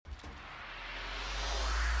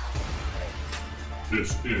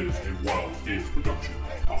This is a Wild Games Production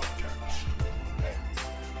podcast.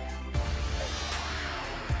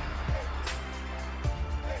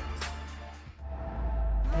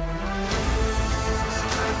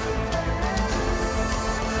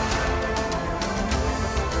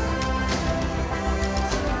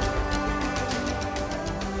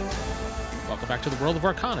 Welcome back to the World of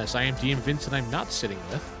Arcanus. I am DM Vince, and I'm not sitting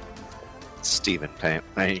with... Stephen playing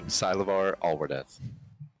Silavar Alwardeth.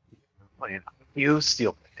 Playing you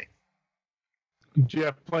Steel Blade.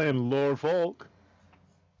 Jeff playing Lord Volk.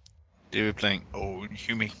 David playing Old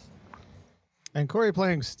Humi. And Corey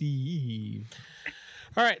playing Steve.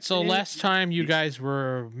 All right, so last time you guys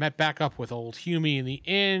were met back up with old Humi in the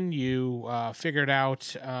inn, you figured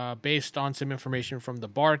out, based on some information from the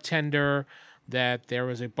bartender, that there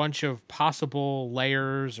was a bunch of possible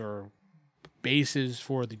layers or bases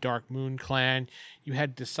for the Dark Moon clan. You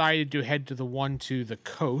had decided to head to the one to the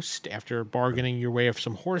coast after bargaining your way of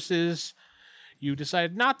some horses. You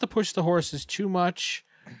decided not to push the horses too much,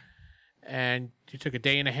 and you took a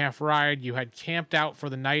day-and-a-half ride. You had camped out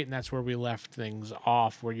for the night, and that's where we left things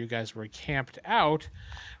off, where you guys were camped out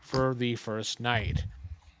for the first night.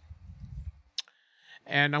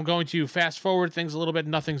 And I'm going to fast forward things a little bit.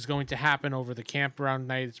 Nothing's going to happen over the campground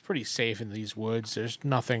night. It's pretty safe in these woods. There's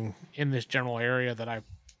nothing in this general area that I've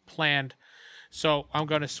planned. So I'm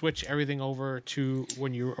going to switch everything over to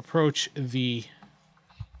when you approach the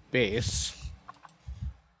base.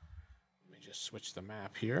 Let me just switch the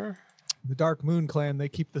map here. The Dark Moon clan, they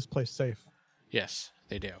keep this place safe. Yes,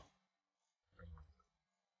 they do.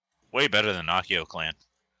 Way better than Akio clan.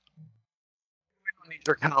 We don't need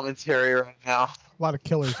your commentary right now. A lot of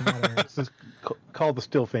killers in that area. This is called the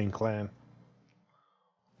Stillfane clan.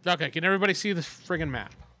 Okay, can everybody see this friggin'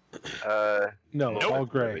 map? No, Nope. all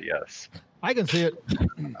gray. Yes. I can see it.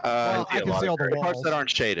 Well, I can see all the Parts walls. that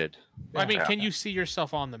aren't shaded. I mean, can you see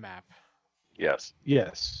yourself on the map? Yes.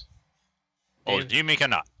 Yes. Old Humi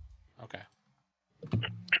cannot. Okay.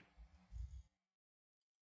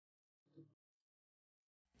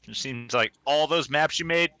 It seems like all those maps you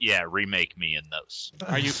made, yeah, remake me in those.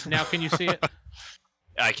 Are you now? Can you see it?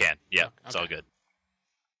 I can. Yeah, it's all Okay. good.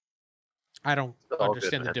 I don't All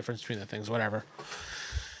understand good, the man. difference between the things. Whatever.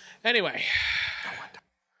 Anyway,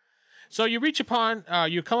 so you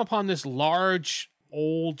you come upon this large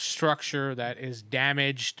old structure that is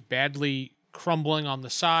damaged, badly crumbling on the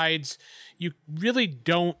sides. You really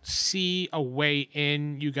don't see a way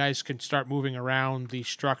in. You guys can start moving around the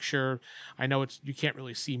structure. I know you can't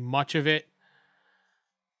really see much of it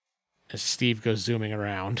as Steve goes zooming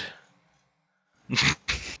around.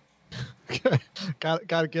 Got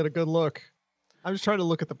to get a good look. I'm just trying to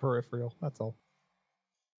look at the peripheral. That's all.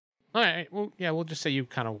 All right. Well, yeah, we'll just say you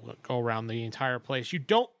kind of go around the entire place. You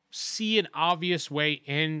don't see an obvious way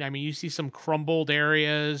in. I mean, you see some crumbled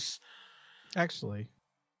areas. Actually.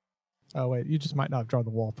 Oh, wait. You just might not have drawn the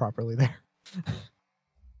wall properly there.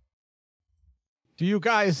 Do you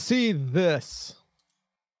guys see this?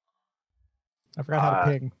 I forgot how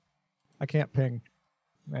to ping. I can't ping.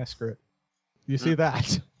 Screw it. You see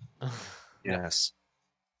that? Yes.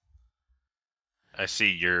 I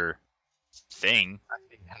see your thing. I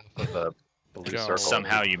think half of the blue Go. circle.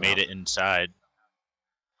 Somehow you made it inside.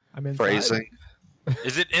 I'm in Phrasing.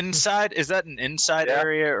 Is it inside? Is that an inside Yeah.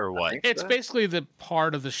 area or what? It's basically the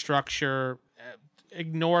part of the structure.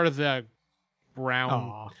 Ignore the ground.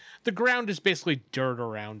 Aw. The ground is basically dirt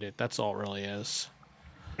around it. That's all it really is.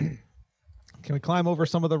 Can we climb over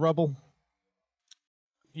some of the rubble?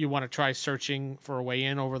 You want to try searching for a way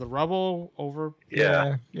in over the rubble? Over.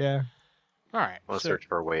 Yeah. Yeah. All right. Let's so- search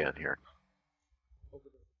for a way in here.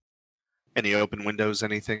 Any open windows,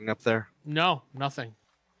 anything up there? No, nothing.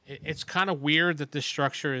 It's kind of weird that this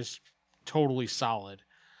structure is totally solid.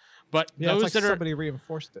 But Yeah, those it's like that are somebody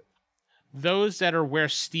reinforced it. those that are where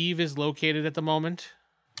Steve is located at the moment,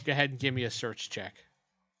 go ahead and give me a search check.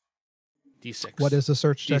 D6. What is the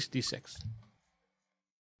search check? D6?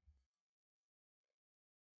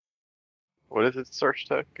 What is it? Search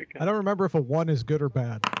tech again? I don't remember if a 1 is good or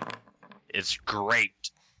bad. It's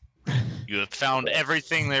great. You have found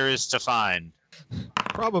everything there is to find.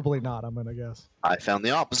 Probably not, I'm going to guess. I found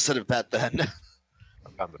the opposite of that then. I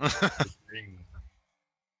found the green.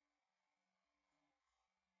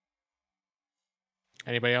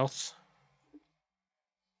 Anybody else?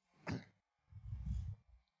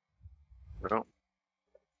 No.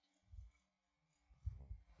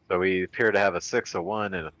 So we appear to have a 6, a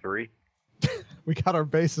 1, and a 3. We got our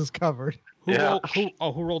bases covered. Who Yeah.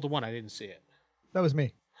 who rolled the 1? I didn't see it. That was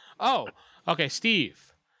me. Oh, okay,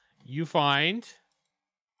 Steve. You find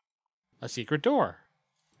a secret door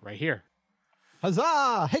right here.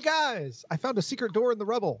 Huzzah! Hey guys, I found a secret door in the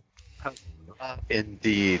rubble.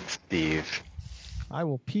 Indeed, Steve. I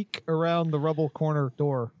will peek around the rubble corner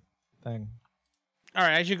door thing. All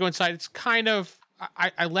right, as you go inside, it's kind of...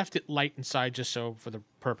 I left it light inside just so for the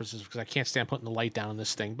purposes, because I can't stand putting the light down on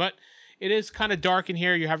this thing. But it is kind of dark in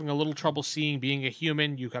here. You're having a little trouble seeing. Being a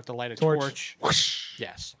human, you have to light a torch. Whoosh.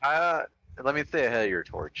 Yes. Let me stay ahead of your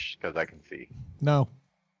torch, because I can see. No.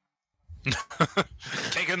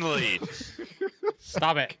 Taking the lead.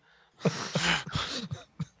 Stop it.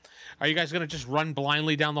 Are you guys going to just run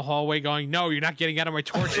blindly down the hallway going, no, you're not getting out of my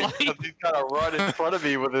torch light? He's got to run in front of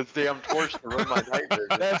me with his damn torch to ruin my night vision.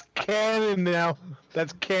 That's canon now.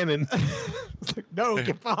 That's canon. It's like, no,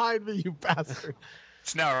 get behind me, you bastard.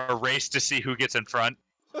 It's now a race to see who gets in front.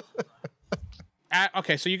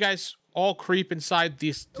 Okay, so you guys all creep inside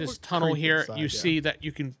this tunnel creep here. inside, You yeah. see that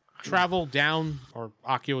you can travel down, or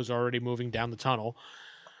Akio is already moving down the tunnel,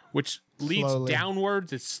 which leads Slowly.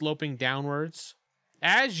 downwards. It's sloping downwards.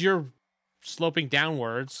 As you're sloping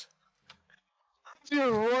downwards,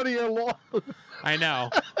 You're running along. I know.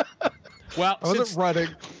 Well, I wasn't running.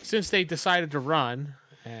 since they decided to run,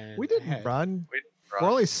 and We didn't head- run. Wait, We're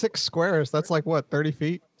only 6 squares. That's like, what, 30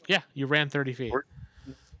 feet? Yeah, you ran 30 feet. We're-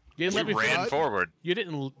 You didn't, let We me ran fin- forward. you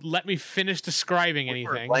didn't let me finish describing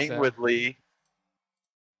anything. so- Languidly.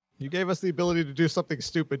 You gave us the ability to do something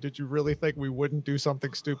stupid. Did you really think we wouldn't do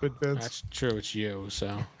something stupid, Vince? That's true. It's you.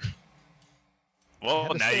 So Well,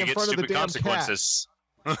 had to now stay you in get front of the stupid damn consequences.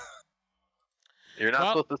 You're not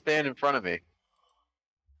Well- supposed to stand in front of me.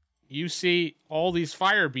 you see all these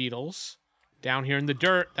fire beetles down here in the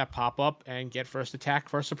dirt that pop up and get first attack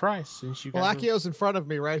for a surprise. Since you Well, guys Akio's in front of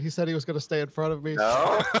me, right? He said he was going to stay in front of me.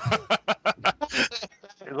 No?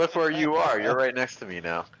 Look where you are. You're right next to me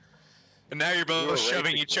now. And now you're You both were shoving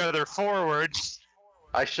racing each for it. other forward.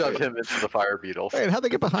 I shoved him into the fire beetles. Wait, how'd they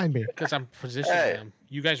get behind me? because I'm positioning Hey. them.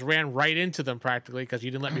 You guys ran right into them practically because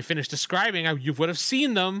you didn't let me finish describing. You would have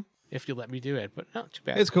seen them if you let me do it, but not too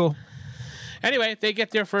bad. It's cool. Anyway, they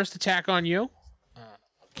get their first attack on you.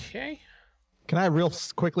 Okay, Can I real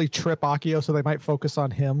quickly trip Akio so they might focus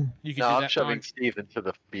on him? you can No, do I'm that. shoving On, Steve into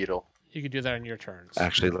the beetle. you can do that on your turns.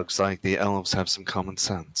 Actually, looks like the elves have some common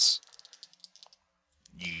sense.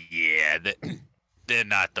 Yeah, they're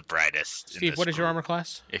not the brightest. in Steve, this what is your group. armor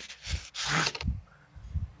class? If-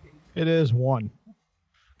 It is 1.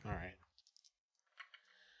 All right,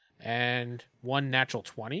 and 1 natural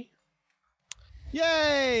 20.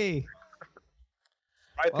 Yay!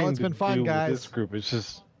 My Well, thing it's been to fun, do with guys. This group is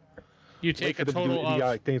just You take a wait for them to do total of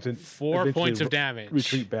idiotic things and 4 eventually points of damage.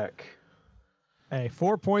 retreat back. Hey,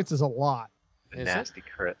 4 points is a lot. Is it? Nasty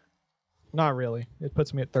crit. Not really. It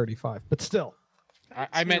puts me at 35, but still.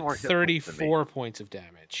 I meant more hit points than 34 points of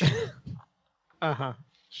damage. Uh-huh.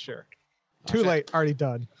 Sure. Too Okay. late. Already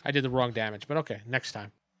done. I did the wrong damage, but okay, next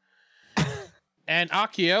time. And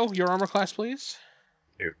Akio, your armor class, please.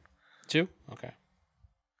 2. 2? Okay.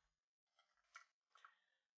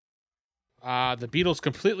 The beetles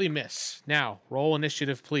completely miss. Now, roll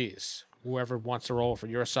initiative, please. Whoever wants to roll for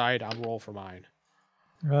your side, I'll roll for mine.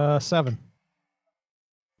 7.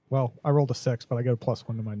 Well, I rolled a 6, but I got a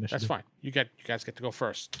 +1 to my initiative. That's fine. You guys get to go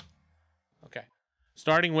first. Okay.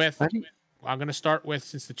 Starting with, I'm going to start with,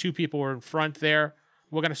 since the 2 people were in front there,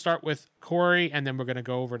 we're going to start with Corey, and then we're going to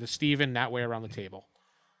go over to Steven, that way around the table.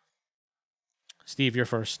 Steve, you're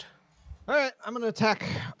first. All right, I'm going to attack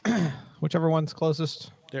whichever one's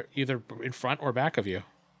closest. They're either in front or back of you.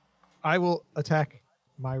 I will attack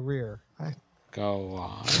my rear. Go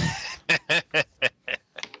on.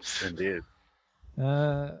 Indeed.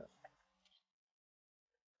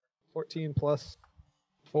 14 plus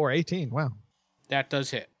 4, 18. Wow. That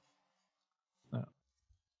does hit.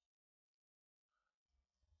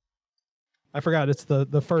 I forgot. It's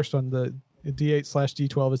the first one. The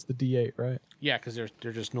D8/D12 is the D8, right? Yeah, because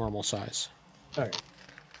they're just normal size. All right.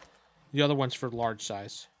 The other one's for large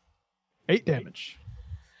size. 8 damage.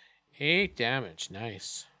 8 damage.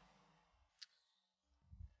 Nice.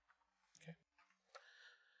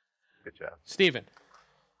 Good job. Steven.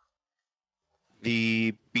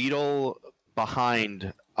 The beetle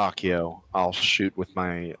behind Akio, I'll shoot with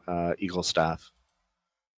my eagle staff.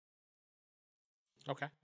 Okay.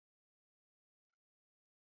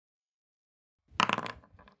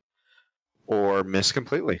 Or miss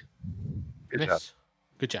completely. Good Miss. job.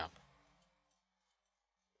 Good job.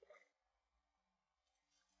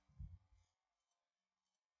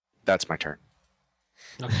 That's my turn.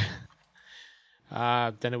 Okay.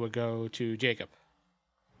 Then it would go to Jacob.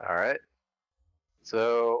 All right.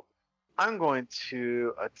 So I'm going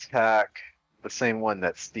to attack the same one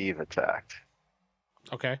that Steve attacked.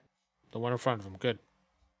 Okay. The one in front of him. Good.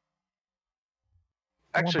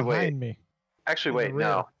 Actually, one behind wait. me. Actually, in the wait. rear.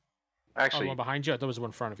 No. Oh, the Actually, one behind you? I thought it was the one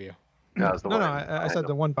in front of you. no, it was the No, one no, I behind said the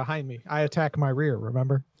them. one behind me. I attack my rear,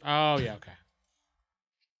 remember? Oh, yeah, okay.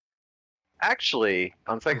 Actually,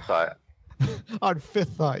 on second thought, On fifth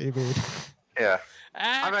thought, you mean. yeah,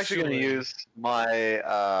 I'm actually going to use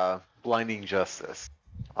my blinding justice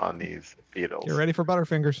on these beetles, Get ready for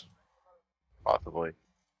Butterfingers. possibly.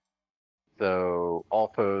 So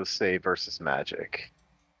all foes say versus magic.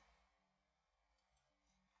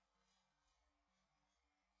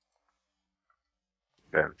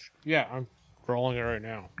 Good. Yeah, I'm rolling it right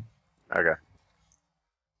now. Okay.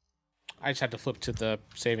 I just had to flip to the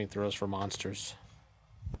saving throws for monsters.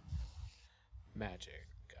 Magic.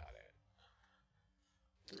 Got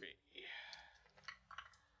it. 3.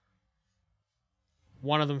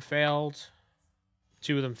 One of them failed.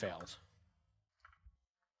 2 of them failed.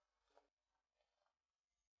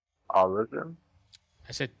 All of them.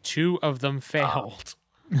 I said 2 of them failed.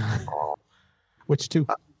 Which two?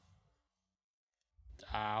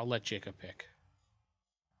 I'll let Jacob pick.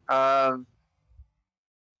 I'm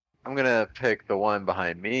gonna pick the one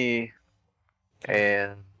behind me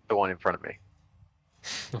and the one in front of me.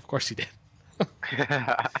 Of course he did.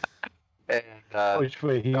 And Which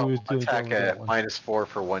way he was doing attack with that at one. -4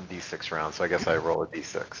 for 1d6 rounds, so I guess I roll a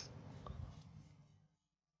d6.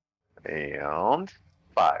 And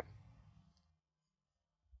 5.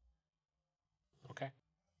 Okay.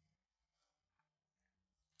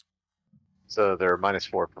 So they're -4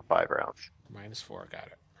 for 5 rounds. -4. Got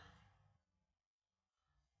it.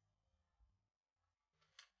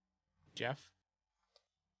 Jeff?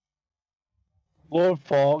 Lord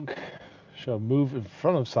Falk shall move in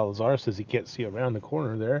front of Salazar, says he can't see around the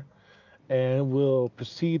corner there, and will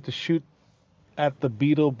proceed to shoot at the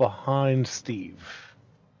beetle behind Steve.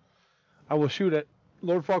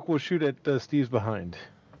 Lord Falk will shoot at Steve's behind.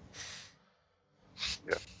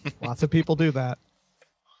 Lots of people do that.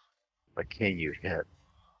 But can you hit?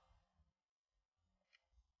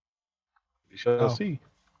 We shall Oh. see.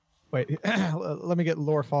 Wait, let me get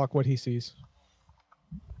Lore Falk what he sees.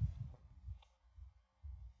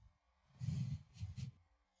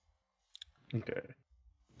 Okay.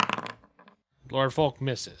 Lord Folk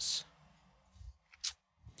misses.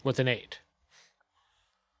 With an 8.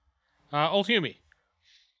 Old Hume.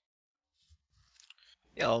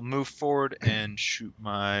 Yeah, I'll move forward and shoot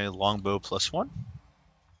my longbow +1.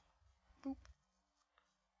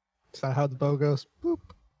 Is that how the bow goes? Boop.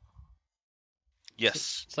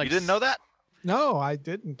 Yes. It's like You didn't know that? No, I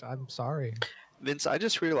didn't. I'm sorry. Vince, I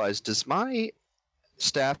just realized, does my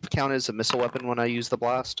staff count as a missile weapon when I use the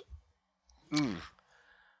blast? Ooh.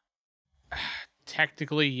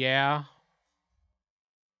 Technically, yeah.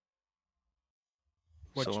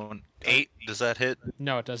 What So an 8, does that hit?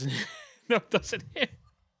 No, it doesn't. No, it doesn't hit.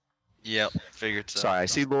 Yep, figured so. Sorry, I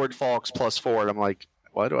see Lord Falk's +4, and I'm like,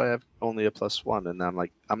 why do I have only a +1? And I'm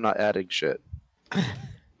like, I'm not adding shit.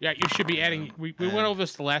 Yeah, you should be adding. We went over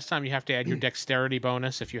this the last time. You have to add your dexterity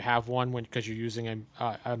bonus if you have one, because you're using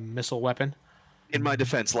a missile weapon. In my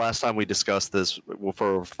defense, last time we discussed this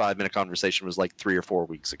for a 5-minute conversation was like 3 or 4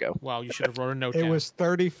 weeks ago. Well, you should have wrote a note It down. was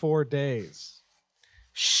 34 days.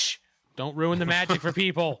 Shh! Don't ruin the magic for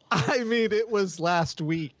people. I mean, it was last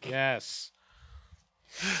week. Yes.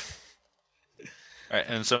 All right,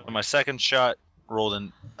 and so my second shot rolled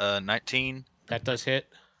in 19. That does hit.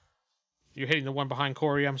 You're hitting the one behind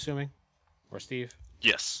Corey, I'm assuming? Or Steve?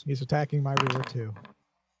 Yes. He's attacking my rear, too.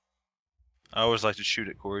 I always like to shoot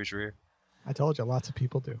at Corey's rear. I told you, lots of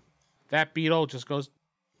people do. That beetle just goes...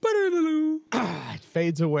 It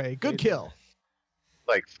fades away. Good kill.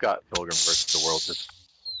 Like Scott Pilgrim versus the World. Just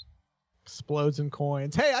Explodes in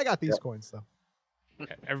coins. Hey, I got these coins, though.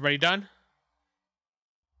 Okay, everybody done?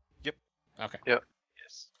 Yep. Okay.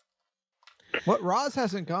 Yes. What, Roz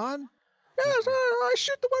hasn't gone? Yes, I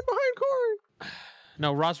shoot the one behind Corey.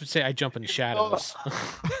 No, Roz would say I jump in the shadows.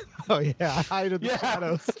 Oh, yeah, I hide in the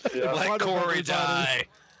shadows. Yeah. Let Front of Corey everybody. die.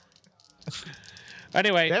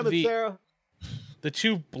 Anyway, Damn it, Sarah. the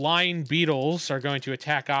 2 blind beetles are going to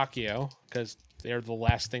attack Akio, because they're the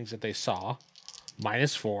last things that they saw.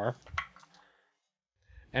 -4.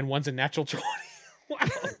 And one's a natural 20. Wow.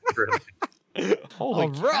 really. Holy All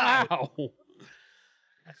right. cow.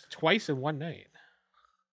 That's twice in one night.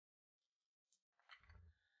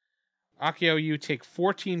 Akio, you take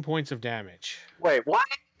 14 points of damage. Wait, what?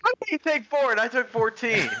 How did you take 4 and I took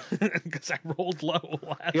 14? Because I rolled low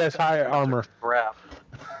last. He has higher armor. Crap.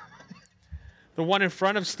 The one in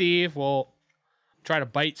front of Steve will try to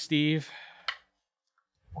bite Steve.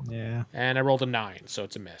 Yeah. And I rolled a 9, so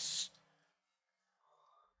it's a miss.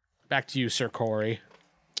 Back to you, Sir Corey.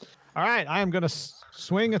 All right, I am going to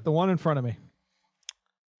swing at the one in front of me.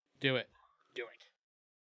 Do it.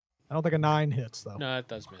 I don't think a 9 hits though. No, it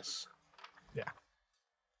does miss. Yeah.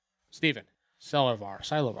 Steven. Silovar.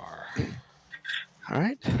 All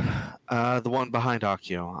right. The one behind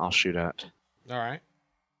Akio, I'll shoot at. All right.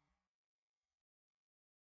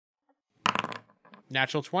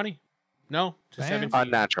 Natural 20. No, to Man. 17.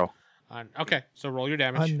 Unnatural. Okay, so roll your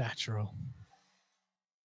damage. Unnatural.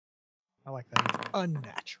 I like that.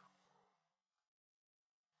 Unnatural.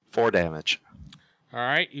 4 damage. All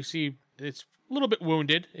right, you see it's a little bit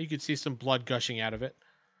wounded. You can see some blood gushing out of it.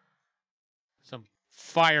 Some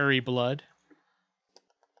fiery blood.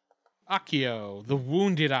 Akio, the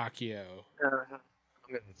wounded Akio. I'm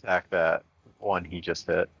gonna attack that one he just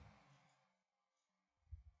hit.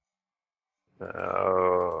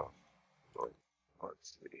 Oh,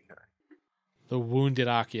 let's see here. The wounded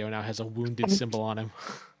Akio now has a wounded symbol on him.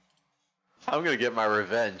 I'm gonna get my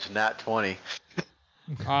revenge. Nat 20.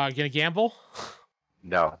 Gonna gamble?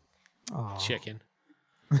 No. Aw. Chicken.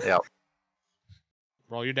 Yep.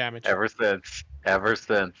 Roll your damage. Ever since.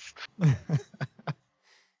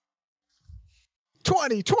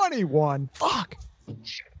 21. Fuck.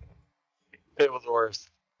 It was worse.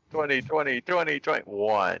 20.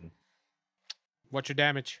 1. What's your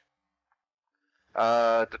damage?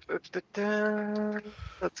 That's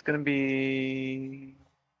gonna be.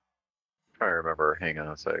 Trying to remember. Hang on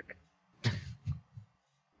a sec.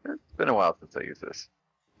 It's been a while since I used this.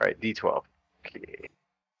 All right, D12. Okay.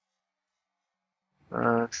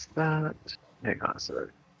 That's that. Hang on a sec.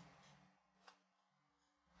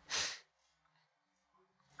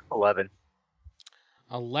 11.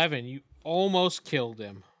 11. You almost killed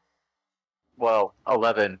him. Well,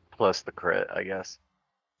 11 plus the crit, I guess.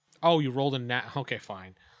 Oh, you rolled a nat. Okay,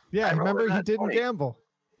 fine. Yeah, I rolled remember a he nat didn't 20. gamble.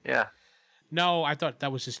 Yeah. No, I thought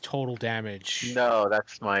that was his total damage. No,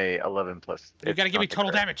 that's my 11 plus. You gotta it's give me not the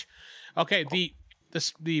total crit. damage. Okay, the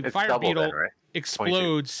It's fire double beetle then, right?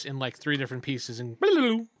 explodes in like 3 different pieces and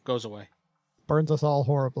goes away. Burns us all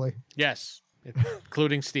horribly. Yes,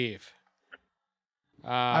 including Steve.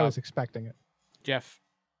 I was expecting it. Jeff.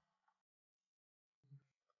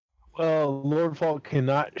 Well, Lord Falk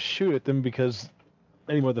cannot shoot at them because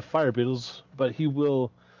any more of the fire beetles, but he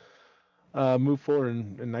will move forward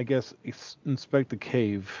and I guess inspect the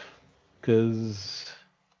cave. Because,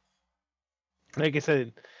 like I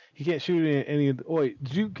said, he can't shoot any of the... Oh, wait,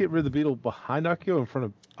 did you get rid of the beetle behind Akio or in front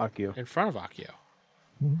of Akio? In front of Akio.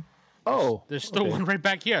 Oh. There's still okay. one right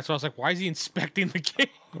back here. So I was like, why is he inspecting the cave?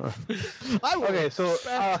 Okay, so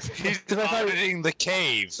He's auditing the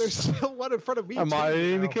cave. There's still one in front of me. I'm too,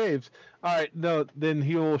 auditing the now. caves. All right, no, then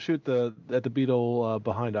he will shoot at the beetle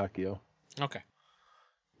behind Akio. Okay.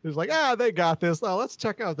 He was like, they got this. Now let's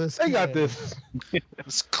check out this. They got cave." this.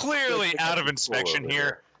 It's clearly out of inspection over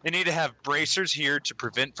here. They need to have bracers here to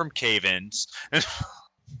prevent from cave-ins.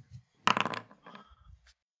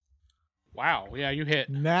 Wow. Yeah, you hit.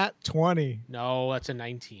 Nat 20. No, that's a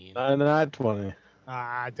 19. Not 20.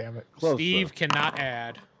 Ah, damn it. Close, Steve cannot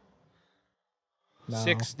add. No.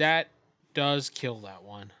 6. That does kill that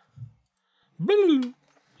one. Boo!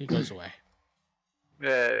 He goes away.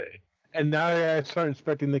 Yay. And now I start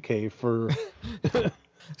inspecting the cave for.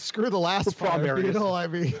 Screw the last For fire areas. beetle, I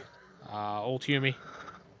mean. Old Hume.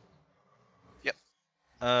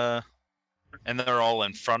 And they're all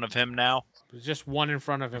in front of him now. There's just one in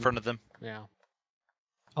front of him. In front of them. Yeah.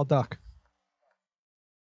 I'll duck.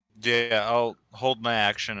 Yeah, I'll hold my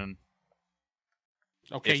action, and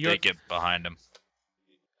Okay, if they get behind him.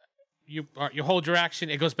 you hold your action.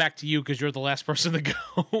 It goes back to you because you're the last person to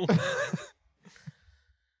go.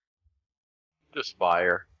 Just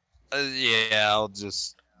fire. Yeah, I'll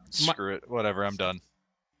just screw it. Whatever, I'm done.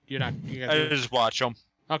 You're not. You I gotta do it. just watch them.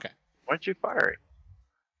 Okay. Why don't you fire it?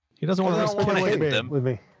 He doesn't want to I risk don't wanna killing hit me. them. with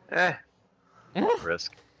me.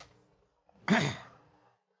 Risk. The I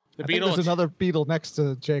think beetle. there's another beetle next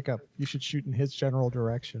to Jacob. You should shoot in his general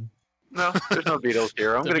direction. No, there's no beetles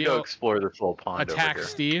here. I'm The gonna go beetle explore this little pond over attacks here.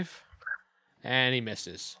 Steve, and he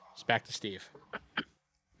misses. It's back to Steve.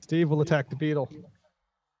 Steve will attack the beetle.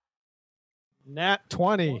 Nat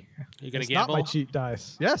 20. You gonna It's not gamble? my cheat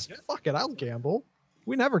dice. Yes, fuck it. I'll gamble.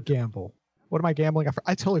 We never gamble. What am I gambling?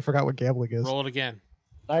 I totally forgot what gambling is. Roll it again.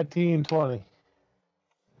 19, 20.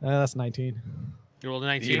 That's 19. You rolled a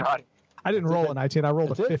 19. Yeah. I didn't roll a 19. I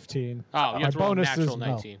rolled a That's it? 15. Oh, you My have to roll a bonus natural is no.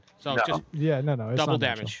 19. So No. just Yeah, no. It's double not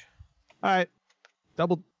natural. damage. All right.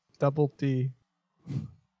 Double D.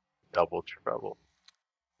 Double trouble.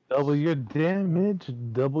 Double your damage,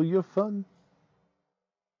 double your fun.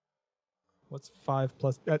 What's 5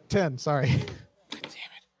 plus 10? Sorry. God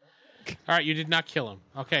damn it. All right, you did not kill him.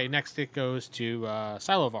 Okay, next it goes to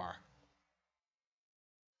Silovar.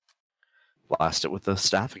 blast it with the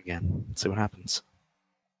staff again. See what happens.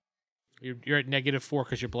 You're at -4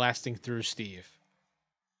 because you're blasting through Steve.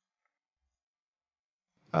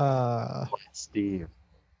 Steve.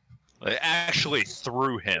 It actually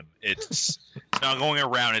through him. It's not going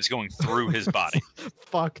around, it's going through his body.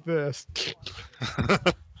 Fuck this.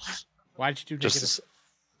 Why did you do Just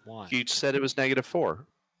 -1? you said it was -4.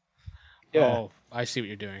 Yeah. Oh, I see what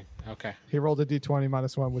you're doing. Okay. He rolled a d20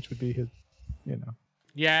 -1, which would be his,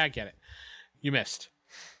 Yeah, I get it. You missed.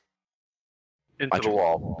 Into the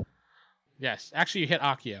wall. Yes. Actually, you hit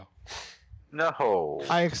Akio. No.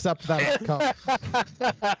 I accept that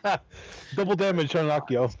outcome. Double damage on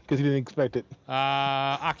Akio because he didn't expect it.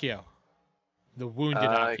 Akio. The wounded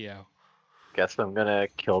Akio. Guess I'm gonna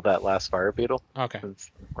kill that last fire beetle. Okay.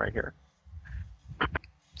 It's right here.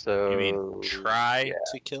 So You mean try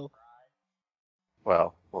to kill?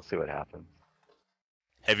 Well, we'll see what happens.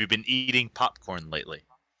 Have you been eating popcorn lately?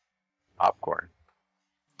 Popcorn.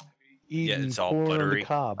 Eating it's all corn on the buttery.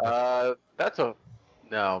 cob. That's a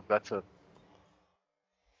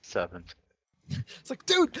 7. It's like,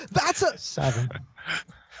 dude, that's a 7.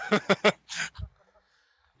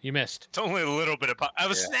 You missed. It's only a little bit of pop. I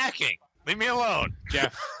was snacking. Leave me alone.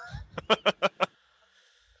 Jeff.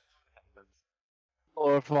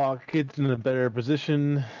 Lordfalk gets in a better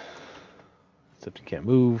position. Except he can't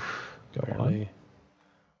move. Go apparently.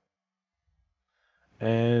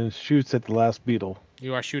 And shoots at the last beetle.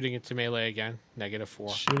 You are shooting into melee again.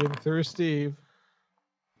 -4. Shooting through Steve.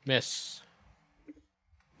 Miss.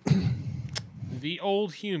 The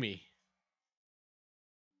old Humie.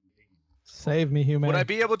 Save me, human. Would I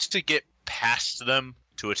be able to get past them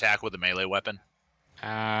to attack with a melee weapon?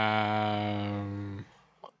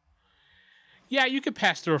 Yeah, you could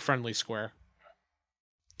pass through a friendly square.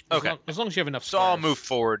 Okay. As long as you have enough So I'll squares. move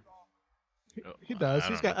forward. He does. I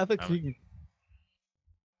He's don't got. I think know. he can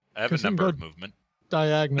I have a 'Cause he can number go- of movement.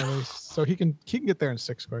 diagonally, so he can get there in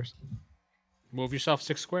 6 squares. Move yourself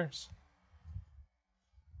 6 squares.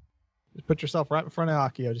 Just put yourself right in front of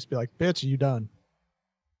Akio. Just be like, "Bitch, you done?"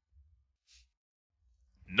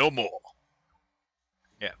 No more.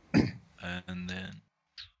 Yeah. And then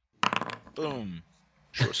boom.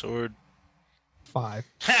 Short sword. 5.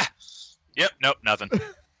 Ha! Yep, nope, nothing.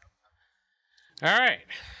 All right.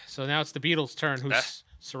 So now it's the beetle's turn, who's Ah.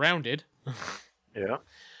 surrounded, Yeah.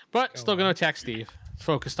 but still going to attack Steve.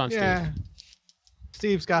 Focused on Yeah. Steve.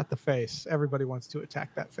 Steve's got the face. Everybody wants to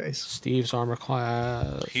attack that face. Steve's armor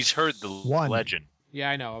class. He's heard the 1. legend. Yeah,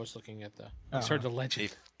 I know. I was looking at the. He's heard the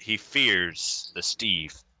legend. He fears the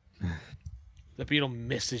Steve. The beetle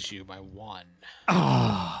misses you by 1.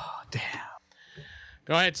 Oh, damn.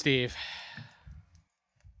 Go ahead, Steve.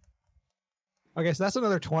 Okay, so that's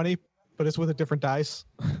another 20, but it's with a different dice.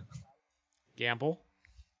 Gamble.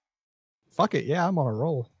 Fuck it. Yeah, I'm on a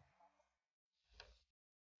roll.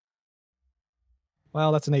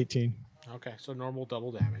 Well, that's an 18. Okay, so normal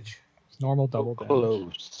double damage. It's normal double damage.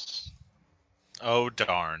 Close. Oh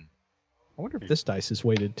darn. I wonder if this dice is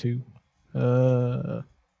weighted too. 4.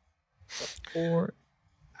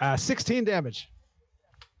 16 damage.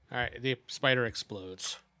 All right, the spider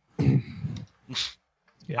explodes.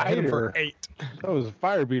 Yeah, I hit him for Spider. 8. That was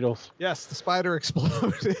fire beetles. Yes, the spider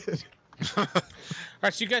exploded. All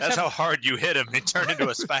right, so you guys That's have. how hard you hit him. He turned into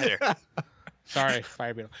a spider. Sorry,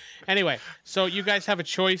 fire beetle. Anyway, so you guys have a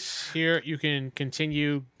choice here. You can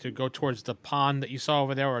continue to go towards the pond that you saw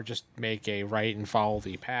over there, or just make a right and follow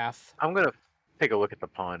the path. I'm gonna take a look at the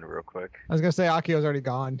pond real quick. I was gonna say Akio's already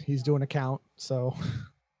gone. He's doing a count, so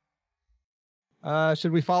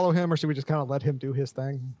should we follow him or should we just kind of let him do his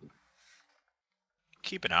thing?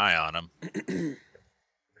 Keep an eye on him.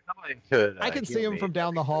 Someone could, I can see heal him me. from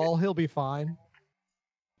down the hall. He'll be fine.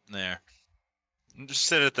 There. Just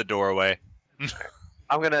sit at the doorway.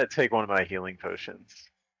 I'm gonna take one of my healing potions.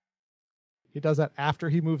 He does that after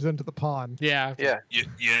he moves into the pond. Yeah. Yeah.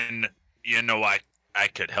 You know I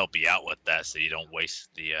could help you out with that so you don't waste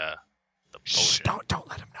the Shh, potion. don't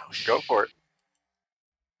let him know. Shh. Go for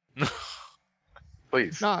it.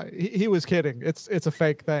 Please. No, he was kidding. It's a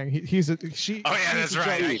fake thing. Oh yeah, she's that's a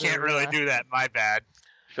right. I joke. can't really do that. My bad.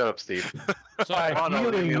 Shut up, Steve. So By Oh, no,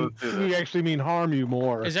 leave me healing, do we this. actually mean harm you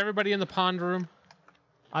more. is everybody in the pond room?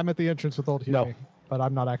 I'm at the entrance with old No. Huey, but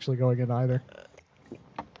I'm not actually going in either.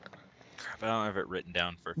 Crap, I don't have it written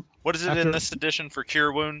down for. What is it After- in this edition for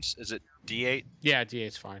cure wounds? Is it D8? Yeah,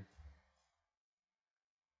 D8's fine.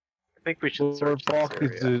 I think we should search this Lordfalk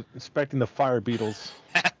is area. inspecting the fire beetles.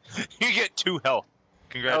 You get 2 health.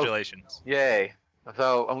 Congratulations. Yay.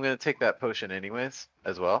 So I'm gonna take that potion anyways,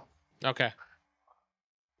 as well. Okay.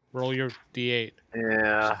 Roll your D8.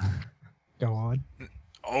 Yeah. Go on.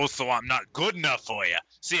 Oh, so I'm not good enough for you.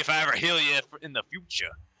 See if I ever heal you in the future.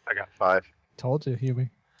 I got 5. Told you, Hubie.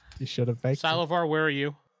 You should have baked it. Silovar, where are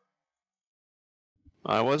you?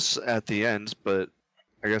 I was at the end, but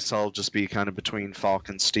I guess I'll just be kind of between Falk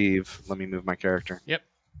and Steve. Let me move my character. Yep.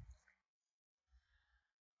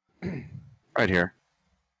 Right here.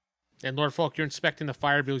 And Lord Falk, you're inspecting the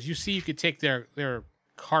fire bills. You see you could take their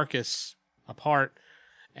carcass apart,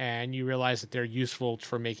 and you realize that they're useful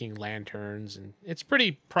for making lanterns, and it's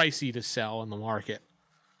pretty pricey to sell in the market.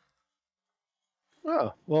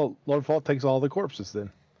 Oh, well, Lord Fault takes all the corpses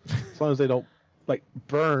then. As long as they don't, like,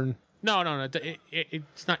 burn. No.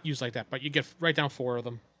 It's not used like that, but you get right down 4 of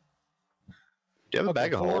them. Do you have a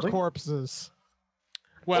bag of 4 holding? corpses.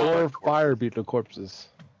 Well, Or fire beetle corpses.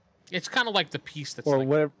 it's kind of like the piece that's Or like,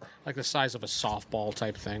 whatever. like the size of a softball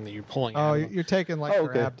type thing that you're pulling Oh, out. of them. you're taking like Oh,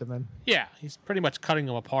 their okay. abdomen. Yeah, he's pretty much cutting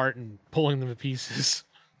them apart and pulling them to pieces.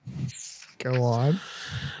 Go on.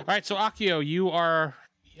 All right, so Akio, you are,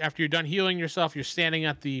 after you're done healing yourself, you're standing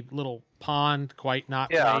at the little pond, quite not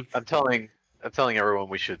Yeah, lake. I'm telling everyone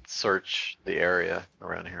we should search the area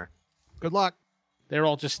around here. Good luck. They're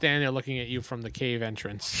all just standing there looking at you from the cave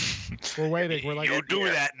entrance. We're waiting. We're like, You do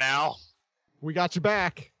that now. we got you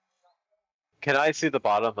back. Can I see the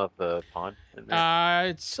bottom of the pond? in there?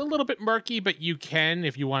 It's a little bit murky, but you can,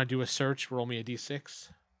 if you want to do a search, roll me a d6.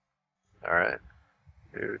 All right.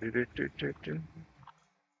 Do.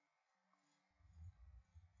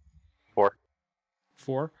 4.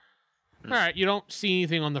 4. All right, you don't see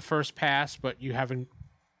anything on the first pass, but you haven't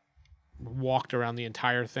walked around the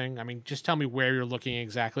entire thing. I mean, just tell me where you're looking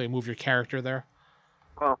exactly and move your character there.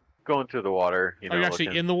 Well, going through the water. You know, Are you actually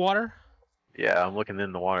looking- in the water? Yeah, I'm looking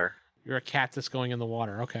in the water. You're a cat that's going in the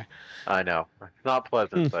water. Okay. I know. It's not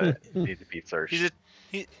pleasant, but it needs to be searched.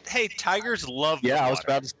 Hey, tigers love. Yeah, the I was water.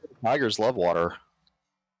 about to say tigers love water.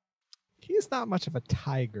 He's not much of a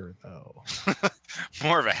tiger, though.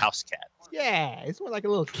 More of a house cat. Yeah, he's more like a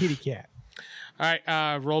little kitty cat. All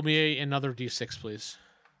right, roll me another d6, please.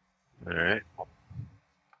 All right.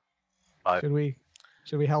 5.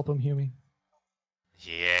 Should we help him, Humi?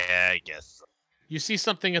 Yeah, I guess. You see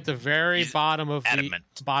something at the very He's bottom of adamant.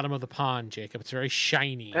 the bottom of the pond, Jacob. It's very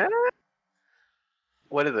shiny.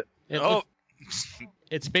 What is it? It Oh, look-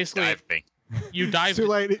 it's basically dive me. you dive Too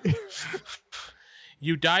late.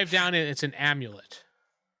 you dive down and it's an amulet.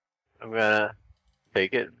 I'm gonna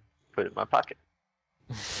take it and put it in my pocket.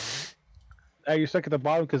 You're stuck at the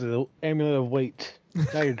bottom because of the amulet of weight.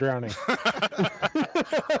 Now you're drowning.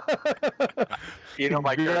 You know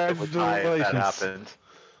my character would die if that Congratulations. happened.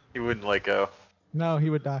 He wouldn't let go. No, he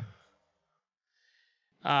would die.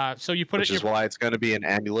 So you put Which it in is your, why it's going to be an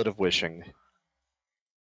amulet of wishing.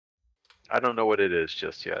 I don't know what it is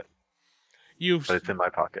just yet, you but it's in my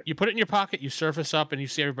pocket. you put it in your pocket. You surface up and you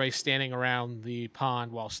see everybody standing around the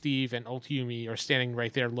pond while Steve and Ultiumi are standing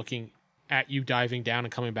right there looking at you diving down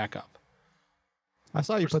and coming back up. I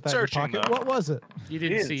saw you put that in your Searching, pocket. though. What was it? You He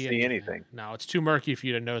didn't, didn't see anything. No, it's too murky for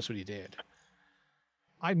you to notice what he did.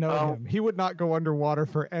 I know Oh. him. He would not go underwater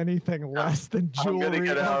for anything less than I'm gonna jewelry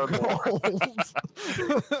get out or of the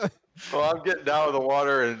gold. Well, I'm getting out of the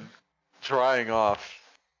water and trying off.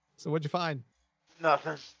 So what'd you find?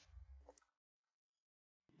 Nothing.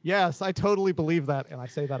 Yes, I totally believe that, and I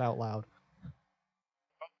say that out loud.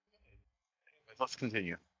 Let's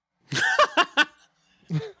continue.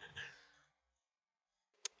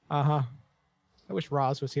 Uh-huh. I wish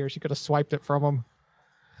Roz was here. She could have swiped it from him.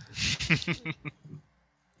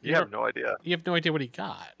 You have no idea. You have no idea what he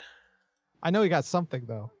got. I know he got something,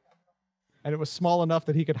 though. And it was small enough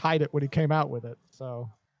that he could hide it when he came out with it. So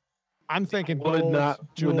I'm thinking Would gold, not- would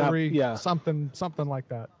not- jewelry, yeah. something like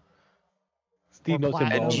that. Steve Or knows him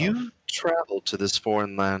platinum. well And enough. you traveled to this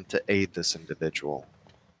foreign land to aid this individual.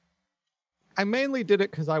 I mainly did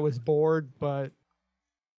it because I was bored, but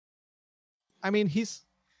I mean,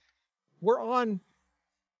 we're on.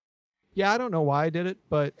 Yeah, I don't know why I did it,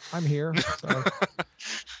 but I'm here. So.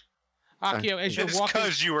 Akio, as you're Just walking,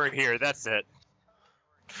 because you were here, that's it.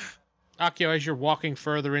 Akio, as you're walking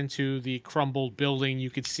further into the crumbled building,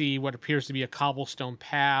 you could see what appears to be a cobblestone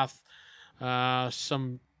path,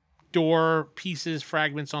 some door pieces,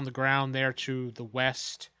 fragments on the ground there to the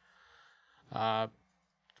west.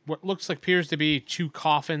 What looks like appears to be 2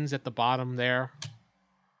 coffins at the bottom there.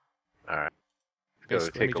 All right. Go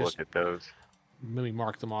Basically, let take a me look at those. Let me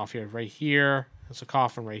mark them off here. Right here, there's a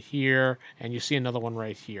coffin right here, and you see another one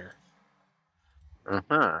right here.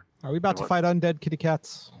 Uh-huh. Are we about to What- fight undead kitty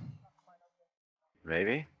cats?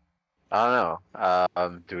 Maybe. I don't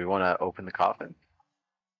know. Do we want to open the coffin?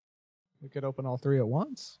 We could open all 3 at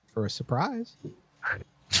once for a surprise.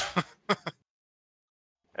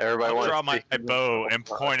 Everybody I'll wants draw to my see- bow and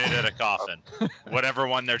point it at a coffin, whatever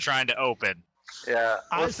one they're trying to open. Yeah,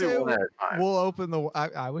 I let's do say one at a time. we'll open the.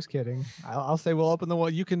 I was kidding. I'll say we'll open the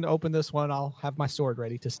one. You can open this one. I'll have my sword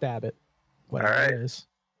ready to stab it. Whatever Alright. it is.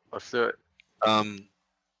 Let's do it.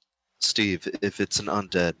 Steve, if it's an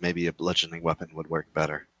undead, maybe a bludgeoning weapon would work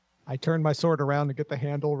better. I turn my sword around to get the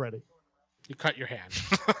handle ready. You cut your hand.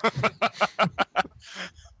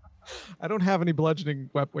 I don't have any bludgeoning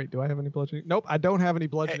weapon. Wait, do I have any bludgeoning? Nope, I don't have any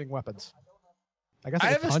bludgeoning weapons. I guess I,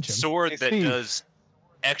 I could have a punch him. sword Hey, that Steve. does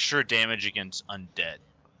extra damage against undead,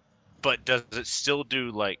 but does it still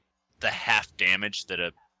do like the half damage that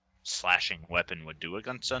a slashing weapon would do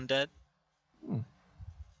against undead?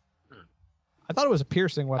 I thought it was a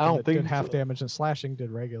piercing weapon don't that think did half so. damage and slashing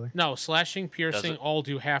did regular. No, slashing, piercing, it? all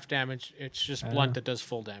do half damage. It's just blunt that does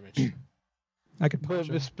full damage. I could But punch if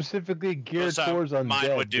him. it's specifically geared So towards mine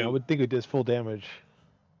undead, would do- I would think it does full damage.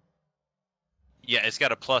 Yeah, it's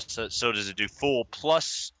got a plus. So does it do full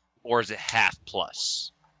plus, or is it half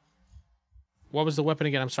plus? What was the weapon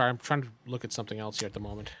again? I'm sorry. I'm trying to look at something else here at the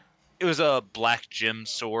moment. It was a black gem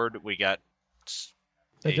sword we got.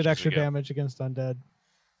 That did ages extra ago. damage against undead.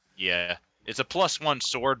 Yeah, it's a +1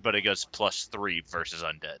 sword, but it goes +3 versus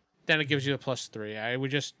undead. Then it gives you a +3. I would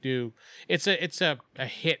just do. It's a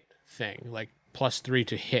hit thing, like +3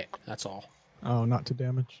 to hit. That's all. Oh, not to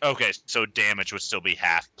damage. Okay, so damage would still be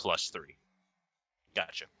half +3.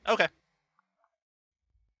 Gotcha. Okay.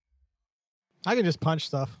 I can just punch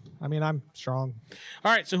stuff. I mean, I'm strong.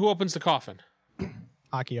 All right. So who opens the coffin?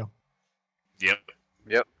 Akio.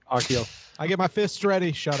 Yep. Akio. I get my fists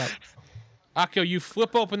ready. Shut up. Akio, you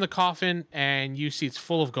flip open the coffin and you see it's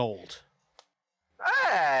full of gold.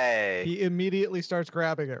 Hey! He immediately starts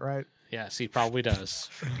grabbing it, right? Yes, he probably does.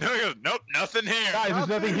 No, he goes, nope, nothing here. Guys, there's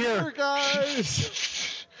nothing here.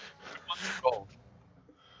 guys. Gold.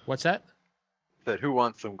 What's that? Said, who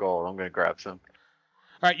wants some gold? I'm gonna grab some.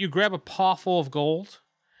 All right, you grab a paw full of gold,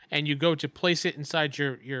 and you go to place it inside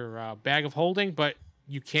your bag of holding, but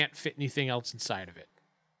you can't fit anything else inside of it.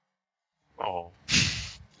 Oh.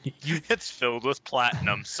 It's filled with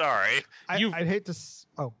platinum. Sorry. You- I'd hate to.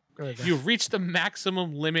 Oh, go ahead. You've reached the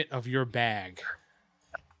maximum limit of your bag.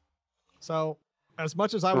 So, as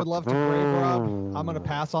much as I would love to grave rob, I'm going to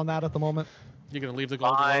pass on that at the moment. You're gonna leave the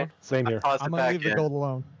gold Fine. alone. Same here. Toss it I'm going to back leave the in. gold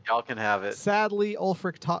alone. Y'all can have it. Sadly,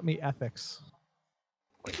 Ulfric taught me ethics.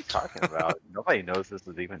 What are you talking about? Nobody knows this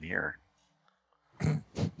is even here.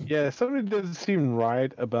 Yeah, something doesn't seem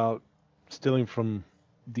right about stealing from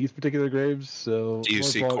these particular graves. So Do you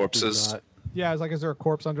see Lordval does corpses? not. Yeah, it's like, is there a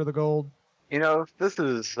corpse under the gold? You know, if this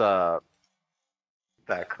is that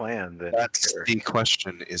clan, then That's the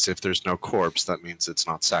question: is if there's no corpse, that means it's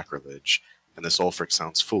not sacrilege, and this Ulfric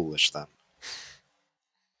sounds foolish. Then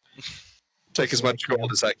take as much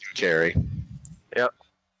gold as I can carry.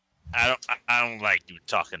 I don't like you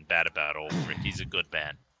talking bad about Ulfric. He's a good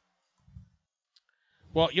man.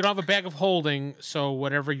 Well, you don't have a bag of holding, so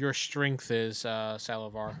whatever your strength is,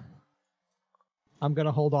 Salivar. I'm going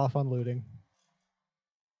to hold off on looting.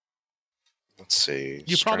 Let's see.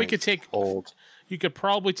 You probably could Strength, take. hold. You could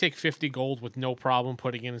probably take 50 gold with no problem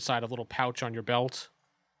putting it inside a little pouch on your belt.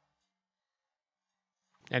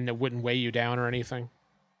 And it wouldn't weigh you down or anything.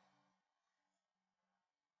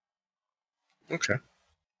 Okay.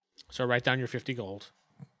 So write down your 50 gold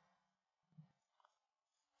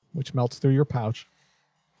Which melts through your pouch.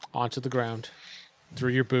 onto the ground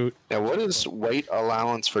through your boot. Now, what is weight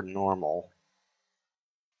allowance for normal?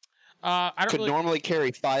 I don't Could really, normally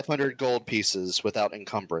carry 500 gold pieces without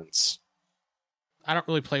encumbrance. I don't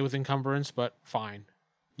really play with encumbrance, but fine.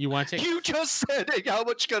 You want to take? You just said, hey, how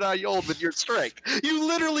much can I hold with your strength? You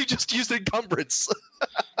literally just used encumbrance.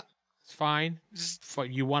 It's fine.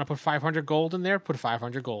 You want to put 500 gold in there? Put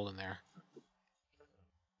 500 gold in there.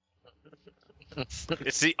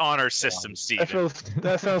 It's the honor system, Steven.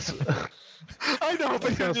 That sounds I know, but that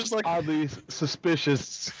you're sounds just like, oddly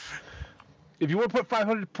suspicious. If you want to put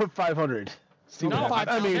 500, put 500. See No, what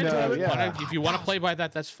happens. I mean, 500. yeah. If you want to play by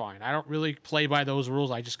that, that's fine. I don't really play by those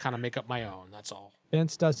rules. I just kind of make up my own. That's all.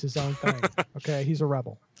 Vince does his own thing. Okay, he's a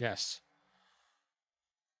rebel. Yes.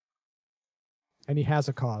 And he has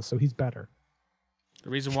a cause, so he's better. The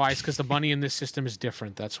reason why is because the money in this system is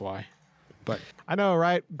different. That's why. But I know,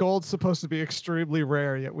 right? Gold's supposed to be extremely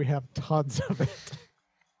rare, yet we have tons of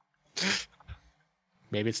it.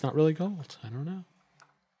 maybe it's not really gold. I don't know.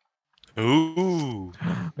 Ooh.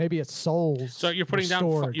 Maybe it's souls. So you're putting down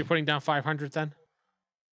restored. you're putting down 500 then?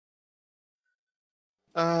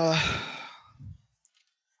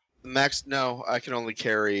 max, no, I can only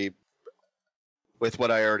carry, with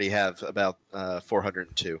what I already have, about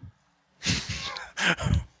 402.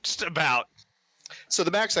 Just about. So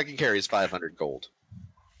the max I can carry is 500 gold.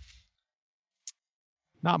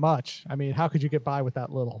 Not much. I mean, how could you get by with that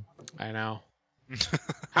little? I know.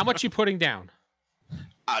 How much you putting down?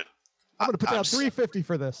 I'm going to put down 350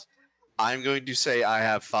 for this. I'm going to say I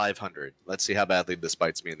have 500. Let's see how badly this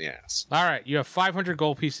bites me in the ass. All right, you have 500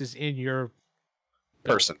 gold pieces in your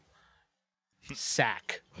Person.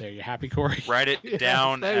 sack. There, you happy, Corey? Write it Yes,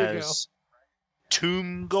 down there you as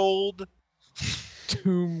tomb gold.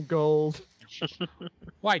 Tomb gold.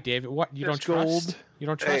 Why, David? What you don't Just trust? gold. You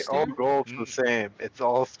don't Hey, trust all David? gold's the same. It's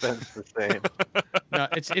all spent the same. No,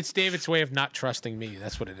 it's David's way of not trusting me.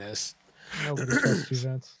 That's what it is. Nobody trusts you,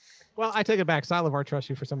 Vince. Well, I take it back. Salivar trusts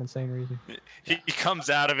you for some insane reason. He comes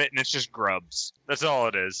out of it and it's just grubs. That's all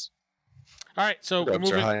it is. All right, so we're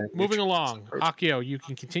Grubs are high in moving nature. along. Akio, you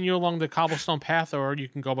can continue along the cobblestone path, or you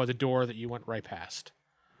can go by the door that you went right past.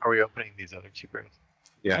 Are we opening these other two graves?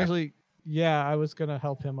 Yeah. Actually, yeah, I was going to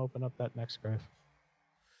help him open up that next grave.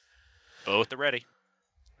 Both are ready.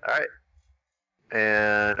 All right.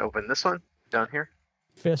 And open this one down here.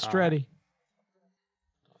 Fist All right. ready.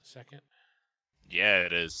 Second. Yeah,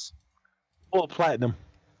 it is. Full platinum.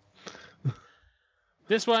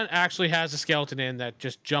 This one actually has a skeleton in that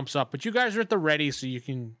just jumps up, but you guys are at the ready, so you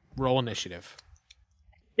can roll initiative.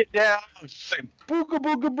 Get down. Say booga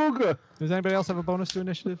booga booga. Does anybody else have a bonus to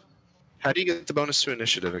initiative? How do you get the bonus to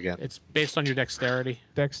initiative again? It's based on your dexterity.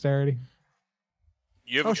 Dexterity.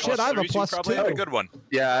 You have Oh, a shit, plus I have a three, so you plus probably have a two. good one.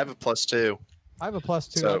 Yeah, I have a +2. I have a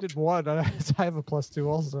 +2. I So- did one. I have a +2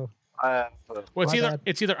 also. Well, it's My either bad.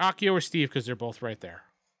 it's either Akio or Steve because they're both right there.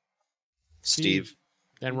 Steve.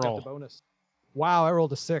 Then You got the roll. bonus. Wow, I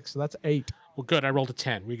rolled a 6, so that's 8. Well, good. I rolled a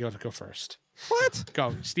 10. We got to go first. What?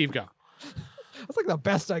 Go, Steve. Go. That's like the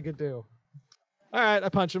best I could do. All right, I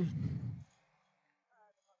punch him.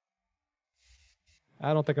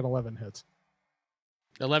 I don't think an 11 hits.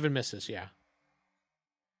 11 misses. Yeah.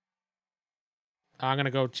 I'm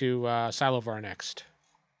gonna go to Silovar next.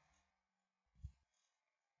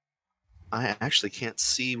 I actually can't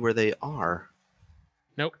see where they are.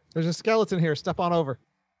 Nope. There's a skeleton here. Step on over.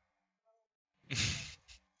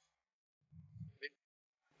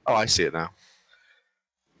 Oh, I see it now.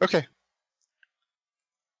 Okay.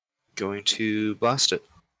 Going to blast it.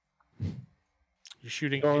 You're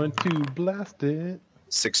shooting Going to blast it.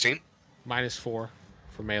 16. -4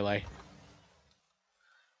 for melee.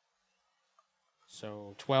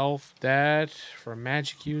 So 12. That for a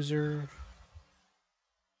magic user.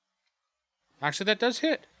 Actually, that does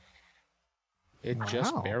hit. It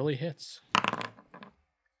just Wow. barely hits.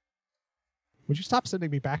 Would you stop sending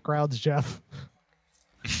me backgrounds, Jeff?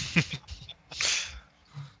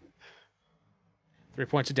 3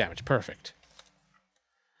 points of damage. Perfect.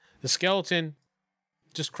 The skeleton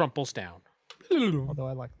just crumples down. Although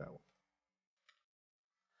I like that one.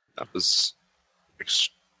 That was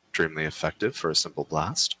extremely effective for a simple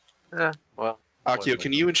blast. Yeah, well. Akio,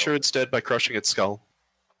 can you ensure it's dead by crushing its skull?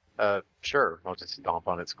 Sure. I'll just stomp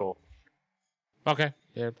on its skull. Okay.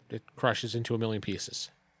 It crushes into 1,000,000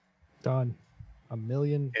 pieces. Done.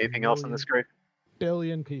 1,000,000. Anything else in this grave?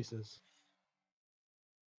 Billion pieces.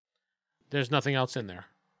 There's nothing else in there.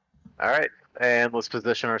 All right. And let's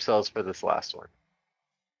position ourselves for this last one.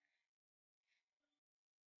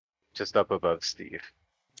 Just up above Steve.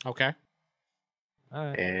 Okay. All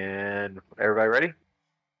right. And everybody ready?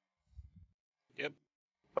 Yep.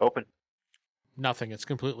 Open. Nothing. It's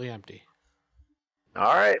completely empty.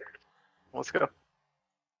 All right. Let's go.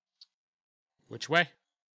 Which way?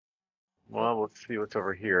 Well, let's see what's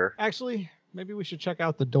over here. Actually, maybe we should check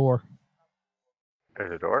out the door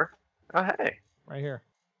There's a door. Oh, hey. right here.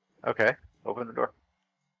 Okay. Open the door.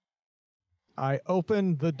 I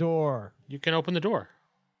opened the door. You can open the door.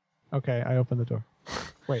 Okay, I opened the door.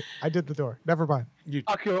 Wait, I did the door. Never mind. You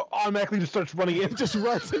Akio automatically just starts running in. It just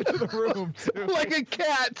runs into the room, too. like a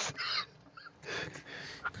cat.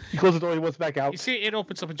 He closes the door. He wants back out. You see, it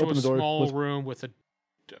opens up into Open a the door. small Let's- room with a.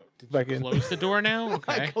 Did Back you in. close the door now? I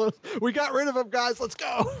Okay. closed- We got rid of him, guys. Let's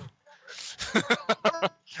go.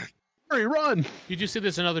 Hurry, run! You do see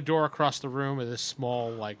there's another door across the room with this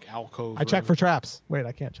small like alcove. I check room. for traps. Wait,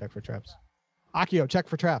 I can't check for traps. Akio, check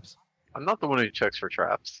for traps. I'm not the one who checks for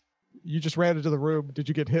traps. You just ran into the room. Did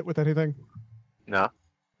you get hit with anything? No.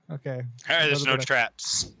 Okay. Hey, there's to no the-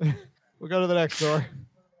 traps. We'll go to the next door.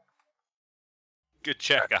 Good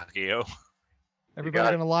check, Akio. Everybody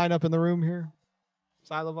got it. gonna line up in the room here?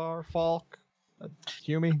 Silavar, Falk,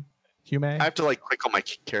 Hume. I have to like click on my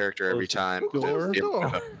character every time. Door. Close the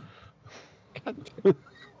door.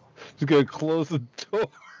 Just gonna close the door.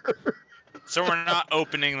 So we're not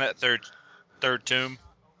opening that third tomb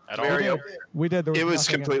at all. Mario. We did. There It was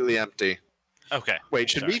nothing in completely empty. Okay. Wait,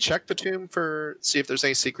 should Sorry. we check the tomb see if there's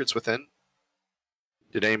any secrets within?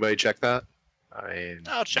 Did anybody check that, I mean,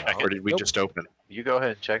 I'll check or it. did we just open it? you go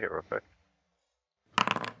ahead and check it real quick.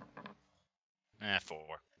 4.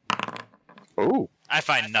 Oh, I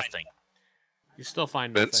find nothing. You still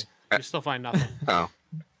find Vince? nothing. You still find nothing. oh,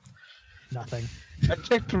 Nothing. I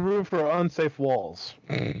checked the room for unsafe walls.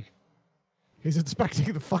 He's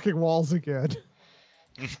inspecting the fucking walls again.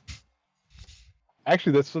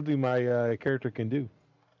 Actually, that's something my character can do.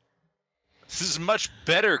 This is much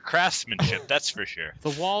better craftsmanship, that's for sure. The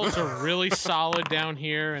walls are really solid down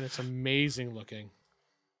here, and it's amazing looking.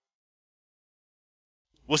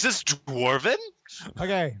 Was this dwarven?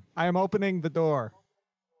 Okay, I am opening the door.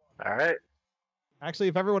 All right. Actually,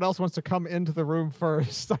 if everyone else wants to come into the room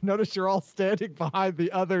first, I notice you're all standing behind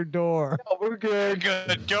the other door. Oh, we're good.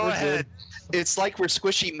 Good. Go We're ahead. it's like we're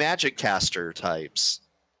squishy magic caster types.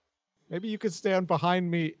 Maybe you could stand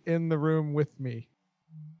behind me in the room with me.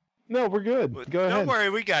 No, we're good. Go Don't ahead. worry,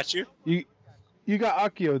 we got you. You got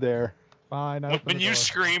Akio there. Fine. I open When the you door.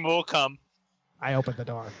 scream, we'll come. I open the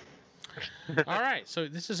door. All right, so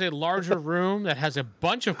this is a larger room that has a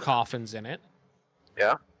bunch of coffins in it.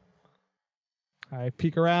 Yeah. I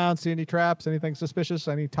peek around, see any traps, anything suspicious,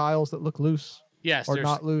 any tiles that look loose. Yes, Or there's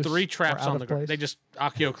not loose, 3 or traps out on of the ground. place. They just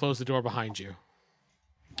Akio closed the door behind you.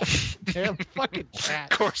 Damn fucking Of cat.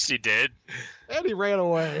 course he did. And he ran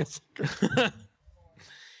away.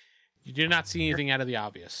 You do not see anything out of the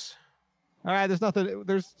obvious. All right, there's nothing.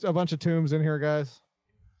 There's a bunch of tombs in here, guys.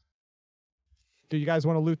 Do you guys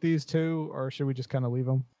want to loot these too, or should we just kind of leave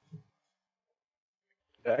them?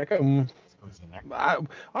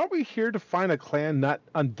 Aren't we here to find a clan, not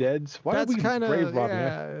undeads? Why That's are we kind of grave robbing?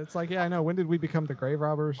 yeah. It's like I know. When did we become the grave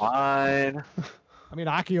robbers? Fine. I mean,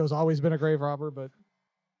 Akio's always been a grave robber, but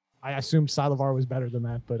I assumed Salivar was better than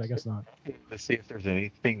that, but I guess not. Let's see if there's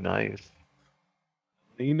anything nice.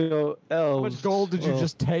 You know, How elves. much gold did you well,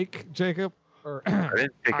 just take, Jacob? Or I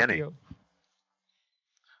didn't take any. Akio?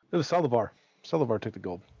 It was Salivar. Salivar took the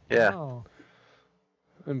gold. Yeah. Oh,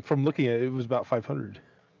 And from looking at it, it was about 500.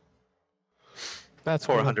 that's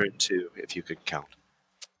good. 402, if you could count.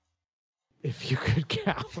 If you could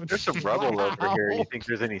count. There's some rubble over here. You Wow. think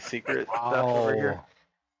there's any secret stuff over here?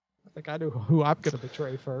 I think I know who I'm gonna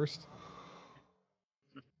betray first.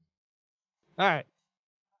 All right.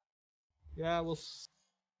 Yeah, we'll.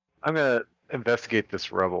 I'm gonna investigate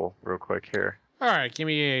this rubble real quick here. All right, give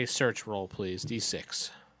me a search roll, please.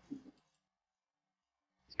 D6.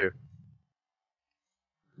 2.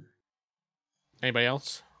 Anybody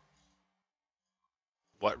else?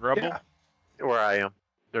 What rubble? Yeah. Where I am,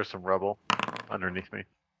 there's some rubble underneath me.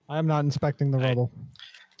 I am not inspecting the Hey. rubble.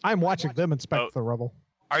 I'm watching them inspect Oh. the rubble.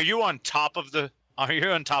 Are you on top of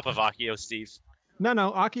Akio, Steve?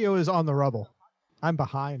 No, Akio is on the rubble. I'm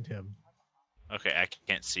behind him. Okay, I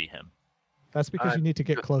can't see him. That's because you I'm need to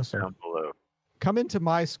get just closer. Down below. Come into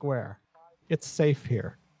my square. It's safe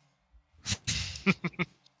here.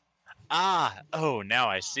 Oh, now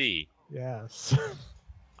I see. Yes.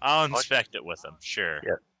 I'll inspect it with him, sure.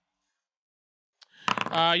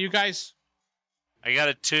 Yeah. You guys, I got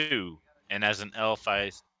a 2, and as an elf,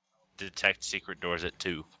 I detect secret doors at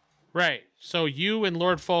 2. right. So you and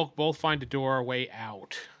Lord Folk both find a doorway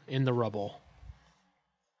out in the rubble.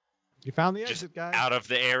 You found the Just exit, guys. out of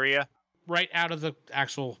the area? Right out of the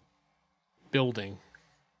actual building.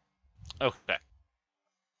 Okay.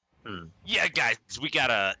 Yeah, guys, we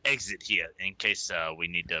gotta exit here in case we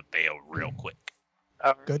need to bail real quick.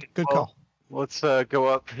 Good Well, call. Let's go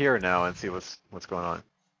up here now and see what's going on.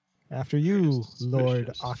 After you, Lord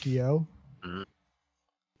Suspicious. Akio. Mhm.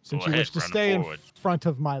 Since Go you ahead, wish to run stay forward. in front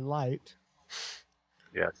of my light.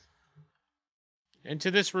 Yes. Into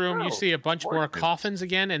this room, you Oh, see a bunch more Morgan. coffins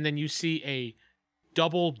again, and then you see a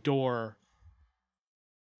double door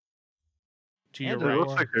to your And It a right.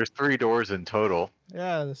 looks like there's 3 doors in total.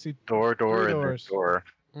 Yeah, see, Door, Three and doors. this door.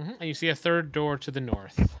 And you see a third door to the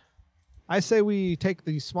north. I say we take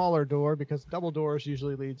the smaller door because double doors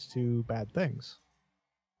usually leads to bad things.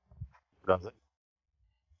 Does it?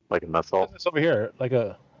 Like a mess hall? What's this over here? Like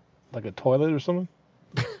a toilet or something?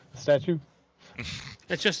 Statue?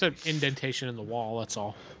 It's just an indentation in the wall. That's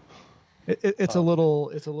all. It's a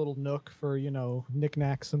little nook for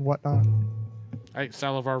knickknacks and whatnot.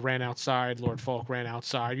 Salivar ran outside. Lord Folk ran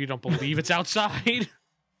outside. You don't believe it's outside?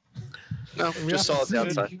 No, We have just saw to it see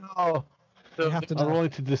it. outside. Oh, You have to I'm know. willing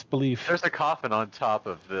to disbelief. There's a coffin on top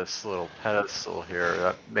of this little pedestal here.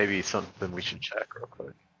 That may be something we should check real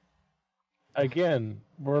quick. Again,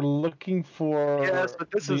 we're looking for. Yes,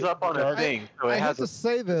 but this is the up on a dark- thing, so I it hate has to a.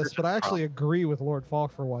 say this, but I position actually agree with Lord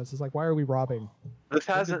Falk for once. It's like, why are we robbing? This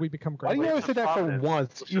When did hasn't. we become Why do you great? always say that for Providence.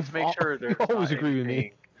 once? Let's You've just make sure there's you always not agree with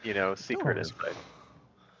me. anything, secret always inside.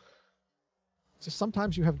 Just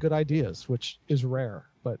sometimes you have good ideas, which is rare,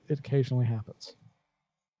 but it occasionally happens.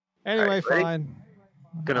 Anyway, Alright, ready? fine.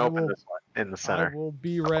 Gonna I open will- this one in the I center. will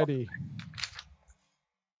be ready.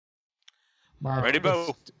 My Ready, Bo?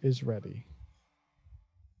 fist is ready.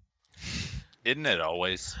 Isn't it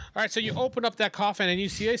always? All right, so you open up that coffin and you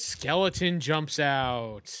see a skeleton jumps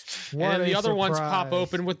out. What and a the other ones pop surprise.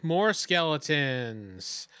 open with more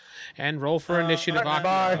skeletons. And roll for initiative,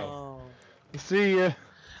 bye. Akio. See ya.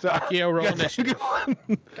 So, Akio, roll guys, initiative.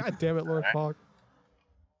 God damn it, Lord Falk.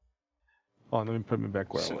 Hold on, let me put me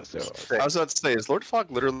back where I was. Six. I was about to say, is Lord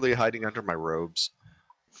Fog literally hiding under my robes?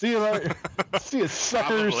 See you later. See you,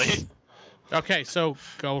 suckers. Probably. Okay, so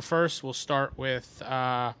go first. We'll start with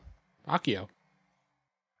Akio. I'm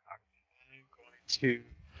going to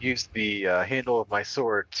use the handle of my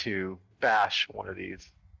sword to bash one of these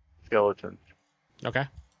skeletons. Okay.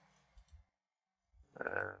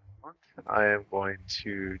 I am going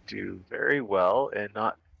to do very well and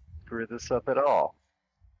not screw this up at all.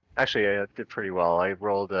 Actually, I did pretty well. I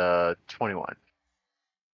rolled a 21.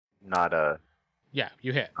 Not a, Yeah,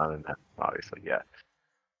 you hit. not an, obviously, yeah.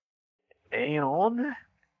 And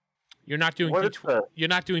You're not doing what is the you're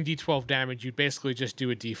not doing D12 damage. You basically just do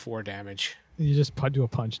a D4 damage. You just do a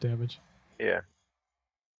punch damage. yeah?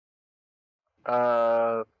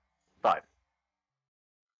 5.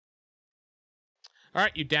 All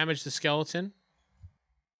right, you damage the skeleton.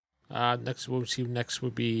 Next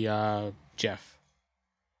would be Jeff.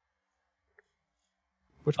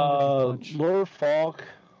 Which one did you punch? Lord Falk.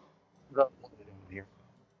 Here.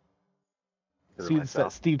 See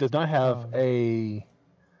that Steve does not have a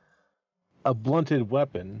blunted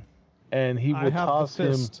weapon, and he I will have toss the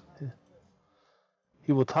him. fist.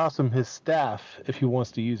 He will toss him his staff if he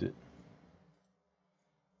wants to use it.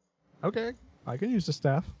 Okay, I can use the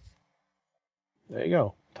staff. There you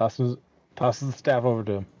go. Tosses the staff over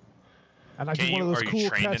to him. And I do one of those Are cool you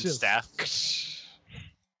trained in catches. staff?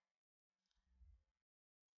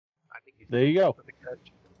 There you go.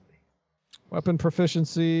 Weapon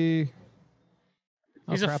proficiency.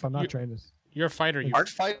 Oh He's a crap! f- I'm not you- trained. You're a fighter. Aren't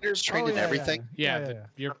fighters trained in everything? You're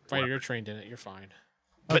a fighter. You're trained in it. You're fine.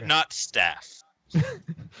 But Okay. not staff. Well,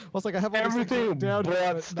 it's like I have all these things Everything written down here, but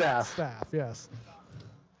but not staff. Staff, yes.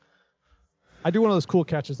 I do one of those cool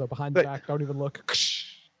catches though, behind the But- back. Don't even look.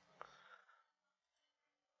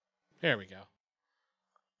 There we go.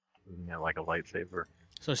 Yeah, like a lightsaber.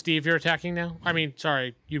 So Steve, you're attacking now. I mean,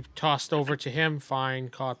 sorry, you tossed over to him. Fine,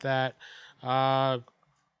 caught that. Forgot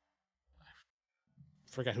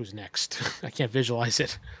who's next. I can't visualize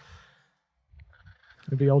it.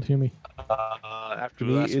 It'd be old Humy. After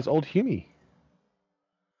Me is old Humy.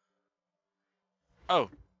 Oh,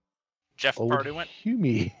 Jeff Old already went.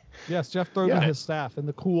 Humy. Yes, Jeff threw Yeah. me his staff and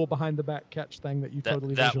the cool behind the back catch thing that you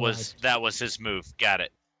totally That visualized. was his move. Got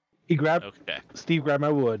it. He grabbed. Okay. Steve grabbed my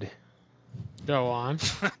wood. Go on.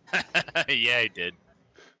 Yeah, he did.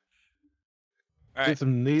 All Did right,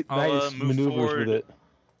 some neat, I'll, nice move maneuvers forward. with it.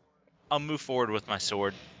 I'll move forward with my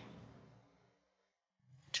sword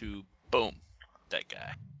to boom that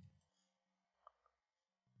guy.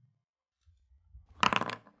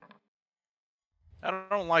 I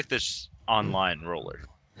don't like this online roller.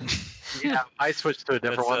 Yeah, I switched to a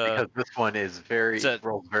different That's, one because this one is it's a-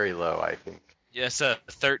 rolls very low. I think. Yes, a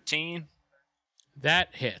 13.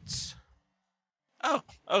 That hits. Oh,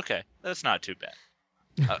 okay, that's not too bad.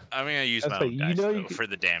 I'm gonna use my That's own right, you dice know you though, could- for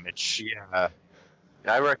the damage. Yeah.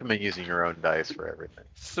 I recommend using your own dice for everything.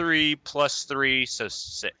 3 plus 3, so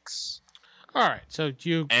 6. All right. So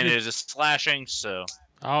you. And you- it is a slashing, so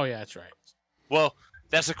oh yeah, that's right. well,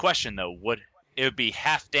 that's the question though. Would it would be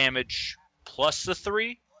half damage plus the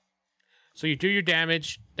 3? So you do your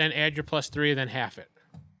damage, then add your +3, then half it.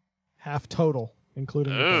 Half total,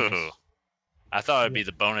 including the Ooh. bonus. I thought it'd be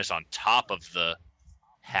the bonus on top of the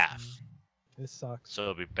half, This sucks. so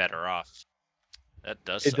it'll be better off. That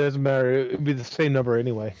does. It suck. doesn't matter. It'd be the same number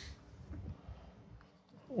anyway.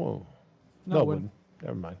 Whoa. No, it when- wouldn't.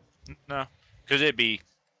 Never mind. No, because it'd be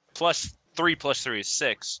plus 3 is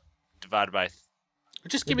 6 divided by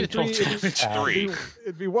Just give me the It'd be total three- damage. 3.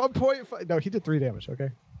 It'd be 1.5. No, he did 3 damage. Okay.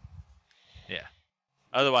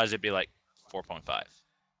 Otherwise, it'd be like 4.5. All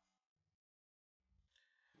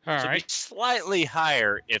So it'd right. be slightly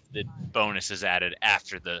higher if the bonus is added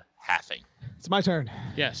after the halving. It's my turn.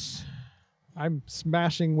 Yes. I'm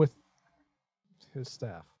smashing with his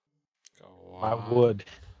staff. Go I on. would.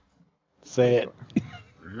 Say it.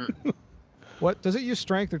 What does it use?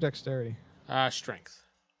 Strength or dexterity? Strength.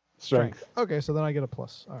 Strength. Okay, so then I get a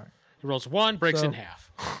plus. All right. He rolls 1, breaks So- in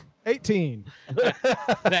half. 18.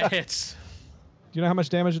 That hits. Do you know how much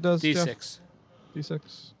damage it does? Jeff? D6.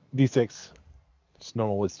 D6. D6. It's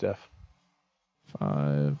normal with Steph.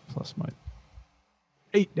 5 plus my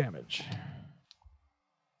 8 damage.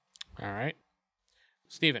 All right.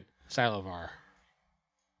 Steven, Silovar.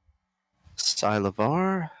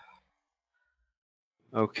 Silavar.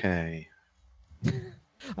 Okay.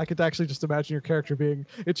 I could actually just imagine your character being,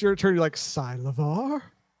 it's your turn, you're like, Silavar?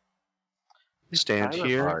 Stand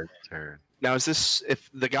here. Hard turn. Now, is this if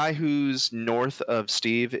the guy who's north of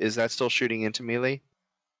Steve is that still shooting into melee?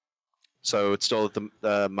 So it's still at the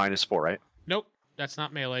 -4, right? Nope, that's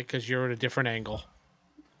not melee because you're at a different angle.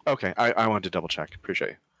 Okay, I wanted to double check.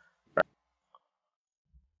 Appreciate you. Right.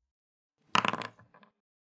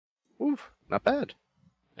 Oof, not bad.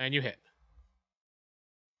 And you hit.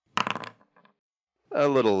 A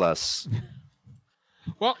little less.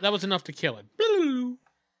 Well, that was enough to kill it.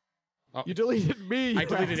 Oh, You deleted me. I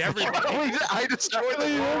deleted everybody. I destroyed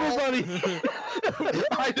Everybody!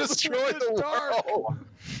 I destroyed the Dark. world.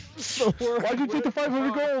 Why'd you take the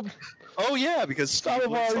 500 gold? Oh yeah, because Steve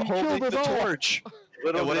was you holding killed the us all. torch.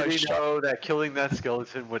 Little And when did I he shot- know that killing that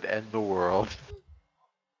skeleton would end the world.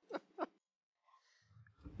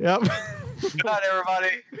 Yep. Good night,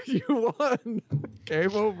 everybody. You won.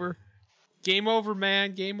 Game over. Game over,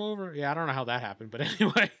 man. Game over. Yeah, I don't know how that happened, but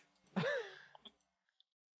anyway.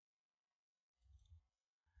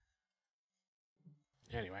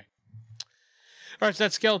 Anyway. All right, so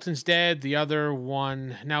that skeleton's dead. The other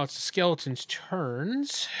one, now it's the skeleton's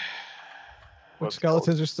turns. Which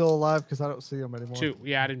skeletons are still alive? Because I don't see them anymore. 2.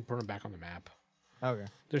 Yeah, I didn't put them back on the map. Okay.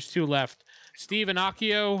 There's 2 left. Steve and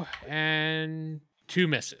Akio, and 2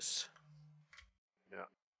 misses. Yeah.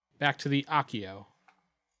 Back to the Akio.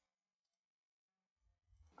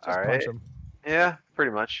 Just All punch right. them. Yeah,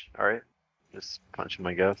 pretty much. All right. Just punch him,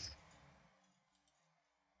 I guess.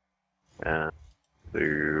 And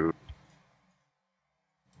two.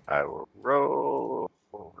 I will roll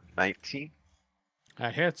 19.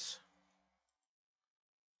 That hits.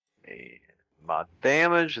 And my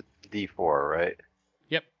damage, D4, right?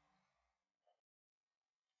 Yep.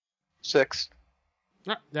 6.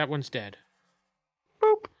 Ah, that one's dead.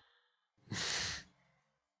 Boop.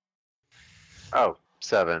 Oh,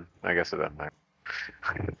 7. I guess it doesn't matter.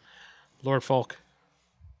 Lord Folk.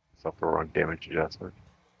 So for wrong damage adjustment.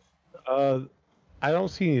 I don't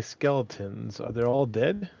see any skeletons. Are they all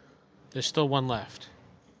dead? There's still 1 left.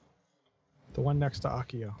 The one next to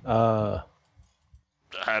Akio.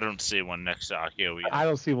 I don't see one next to Akio either. I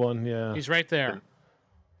don't see one, yeah. He's right there.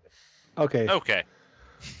 Okay. Okay.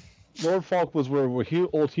 Lord Falk was where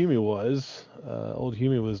Old Hume was. Old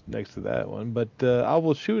Hume was next to that one, but I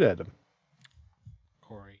will shoot at him.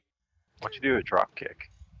 Corey. Why don't you do a drop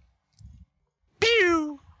kick?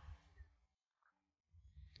 Pew!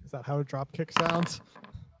 Is that how a drop kick sounds?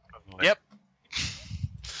 Yep.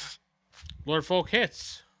 Lord Folk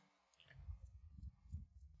hits.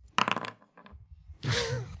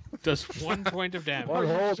 Does 1 point of damage. One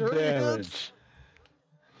whole sure he damage.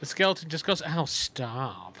 The skeleton just goes, ow,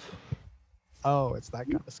 stop. Oh, it's that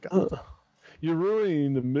kind of skeleton. You're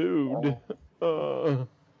ruining the mood.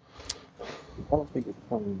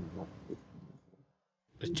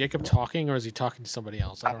 Is Jacob talking or is he talking to somebody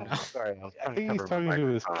else? I don't know. Sorry, I was I trying think he's cover talking my to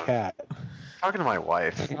his microphone. cat. Talking to my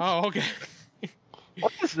wife. Oh, okay.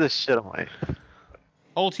 What is this shit on my...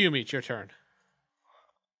 Old Hume, it's your turn.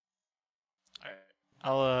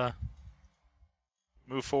 I'll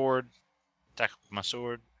move forward, attack with my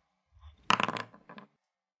sword.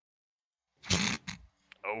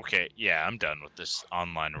 Okay, yeah, I'm done with this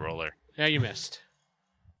online roller. Yeah, you missed.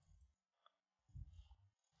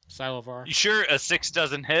 Silovar. You sure a 6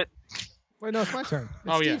 doesn't hit? Wait, no, it's my turn. It's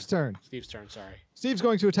Oh, yeah. Steve's turn. Steve's turn, sorry. Steve's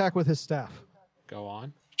going to attack with his staff. Go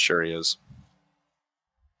on. Sure he is.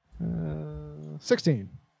 16.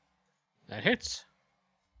 That hits.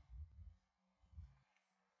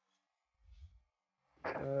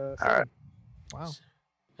 All right. Wow.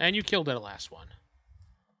 And you killed that last one.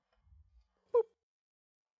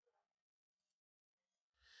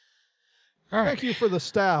 All right. Thank you for the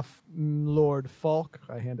staff, Lord Falk.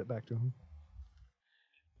 I hand it back to him.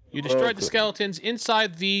 You destroyed the skeletons.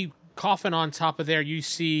 Inside the coffin on top of there, you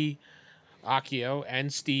see Akio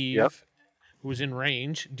and Steve, Yep. who's in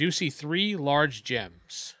range, do see 3 large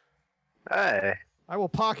gems. Hey. I will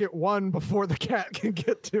pocket one before the cat can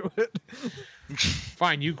get to it.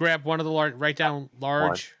 Fine, you grab one of the large, write down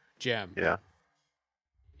large gem. Yeah.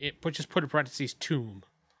 Just put in parentheses tomb.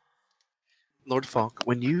 Lord Falk,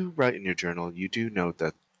 when you write in your journal, you do note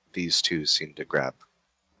that these two seem to grab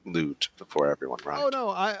loot before everyone runs. Oh no,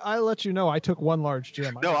 I let you know I took one large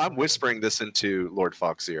gem. No, I'm whispering this into Lord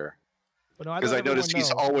Fox's ear because I noticed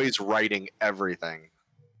he's always writing everything.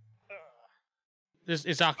 Is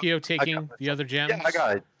Akio taking the other gems? Yeah,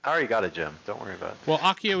 I already got a gem. Don't worry about it. Well,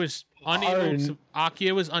 Akio is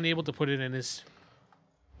unable to put it in his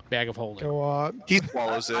bag of holding. Go on. He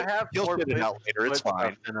swallows it. I have He'll more spit it out places later. to It's put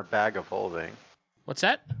fine. stuff in a bag of holding. What's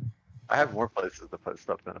that? I have more places to put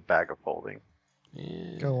stuff in a bag of holding.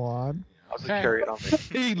 Go on. I'll just Okay. carry it on me.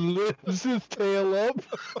 He lifts his tail up.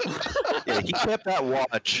 Yeah, he kept that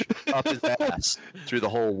watch up his ass through the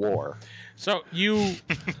whole war. So you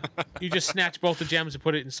just snatch both the gems and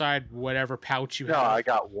put it inside whatever pouch you No, have. I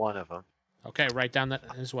got one of them. Okay, write down that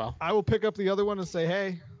as well. I will pick up the other one and say,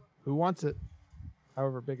 hey, who wants it?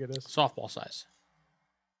 However big it is. Softball size.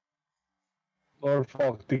 Lord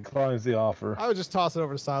Falk declines the offer. I would just toss it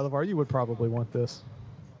over to Silavar. You would probably want this.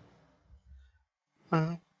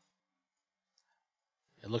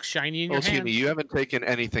 It looks shiny in your Well, hand. Timmy, you haven't taken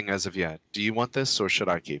anything as of yet. Do you want this, or should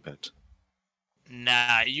I keep it?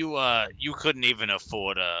 Nah, you couldn't even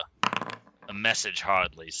afford a message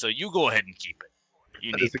hardly, so you go ahead and keep it.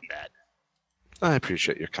 You That need is that. I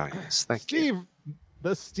appreciate your kindness. Thank you.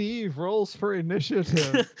 Steve rolls for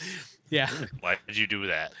initiative. Yeah, Why did you do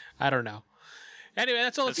that? I don't know. Anyway,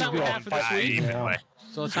 that's all the time we have for this week. Anyway.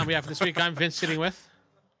 That's all the time we have for this week. I'm Vince sitting with.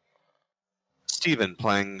 Steven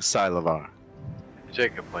playing Silavar.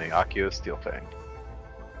 Jacob playing Akio Steelfang.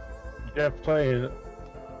 Jeff playing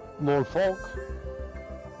Lord Falk.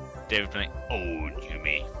 David playing Old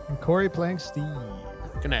Yumi. And Corey playing Steve.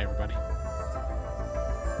 Good night, everybody.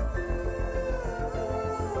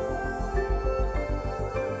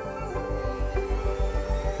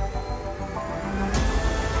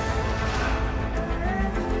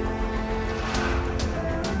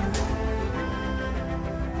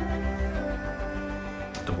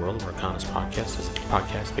 The World of Arcanis podcast is a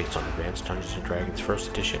podcast based on Advanced Dungeons & Dragons First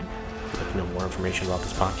Edition. If you'd like to know more information about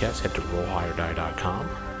this podcast, head to rollhigherdie.com.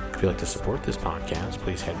 If you'd like to support this podcast,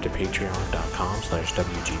 please head to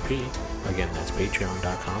patreon.com/WGP. Again, that's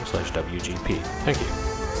patreon.com/WGP. Thank you.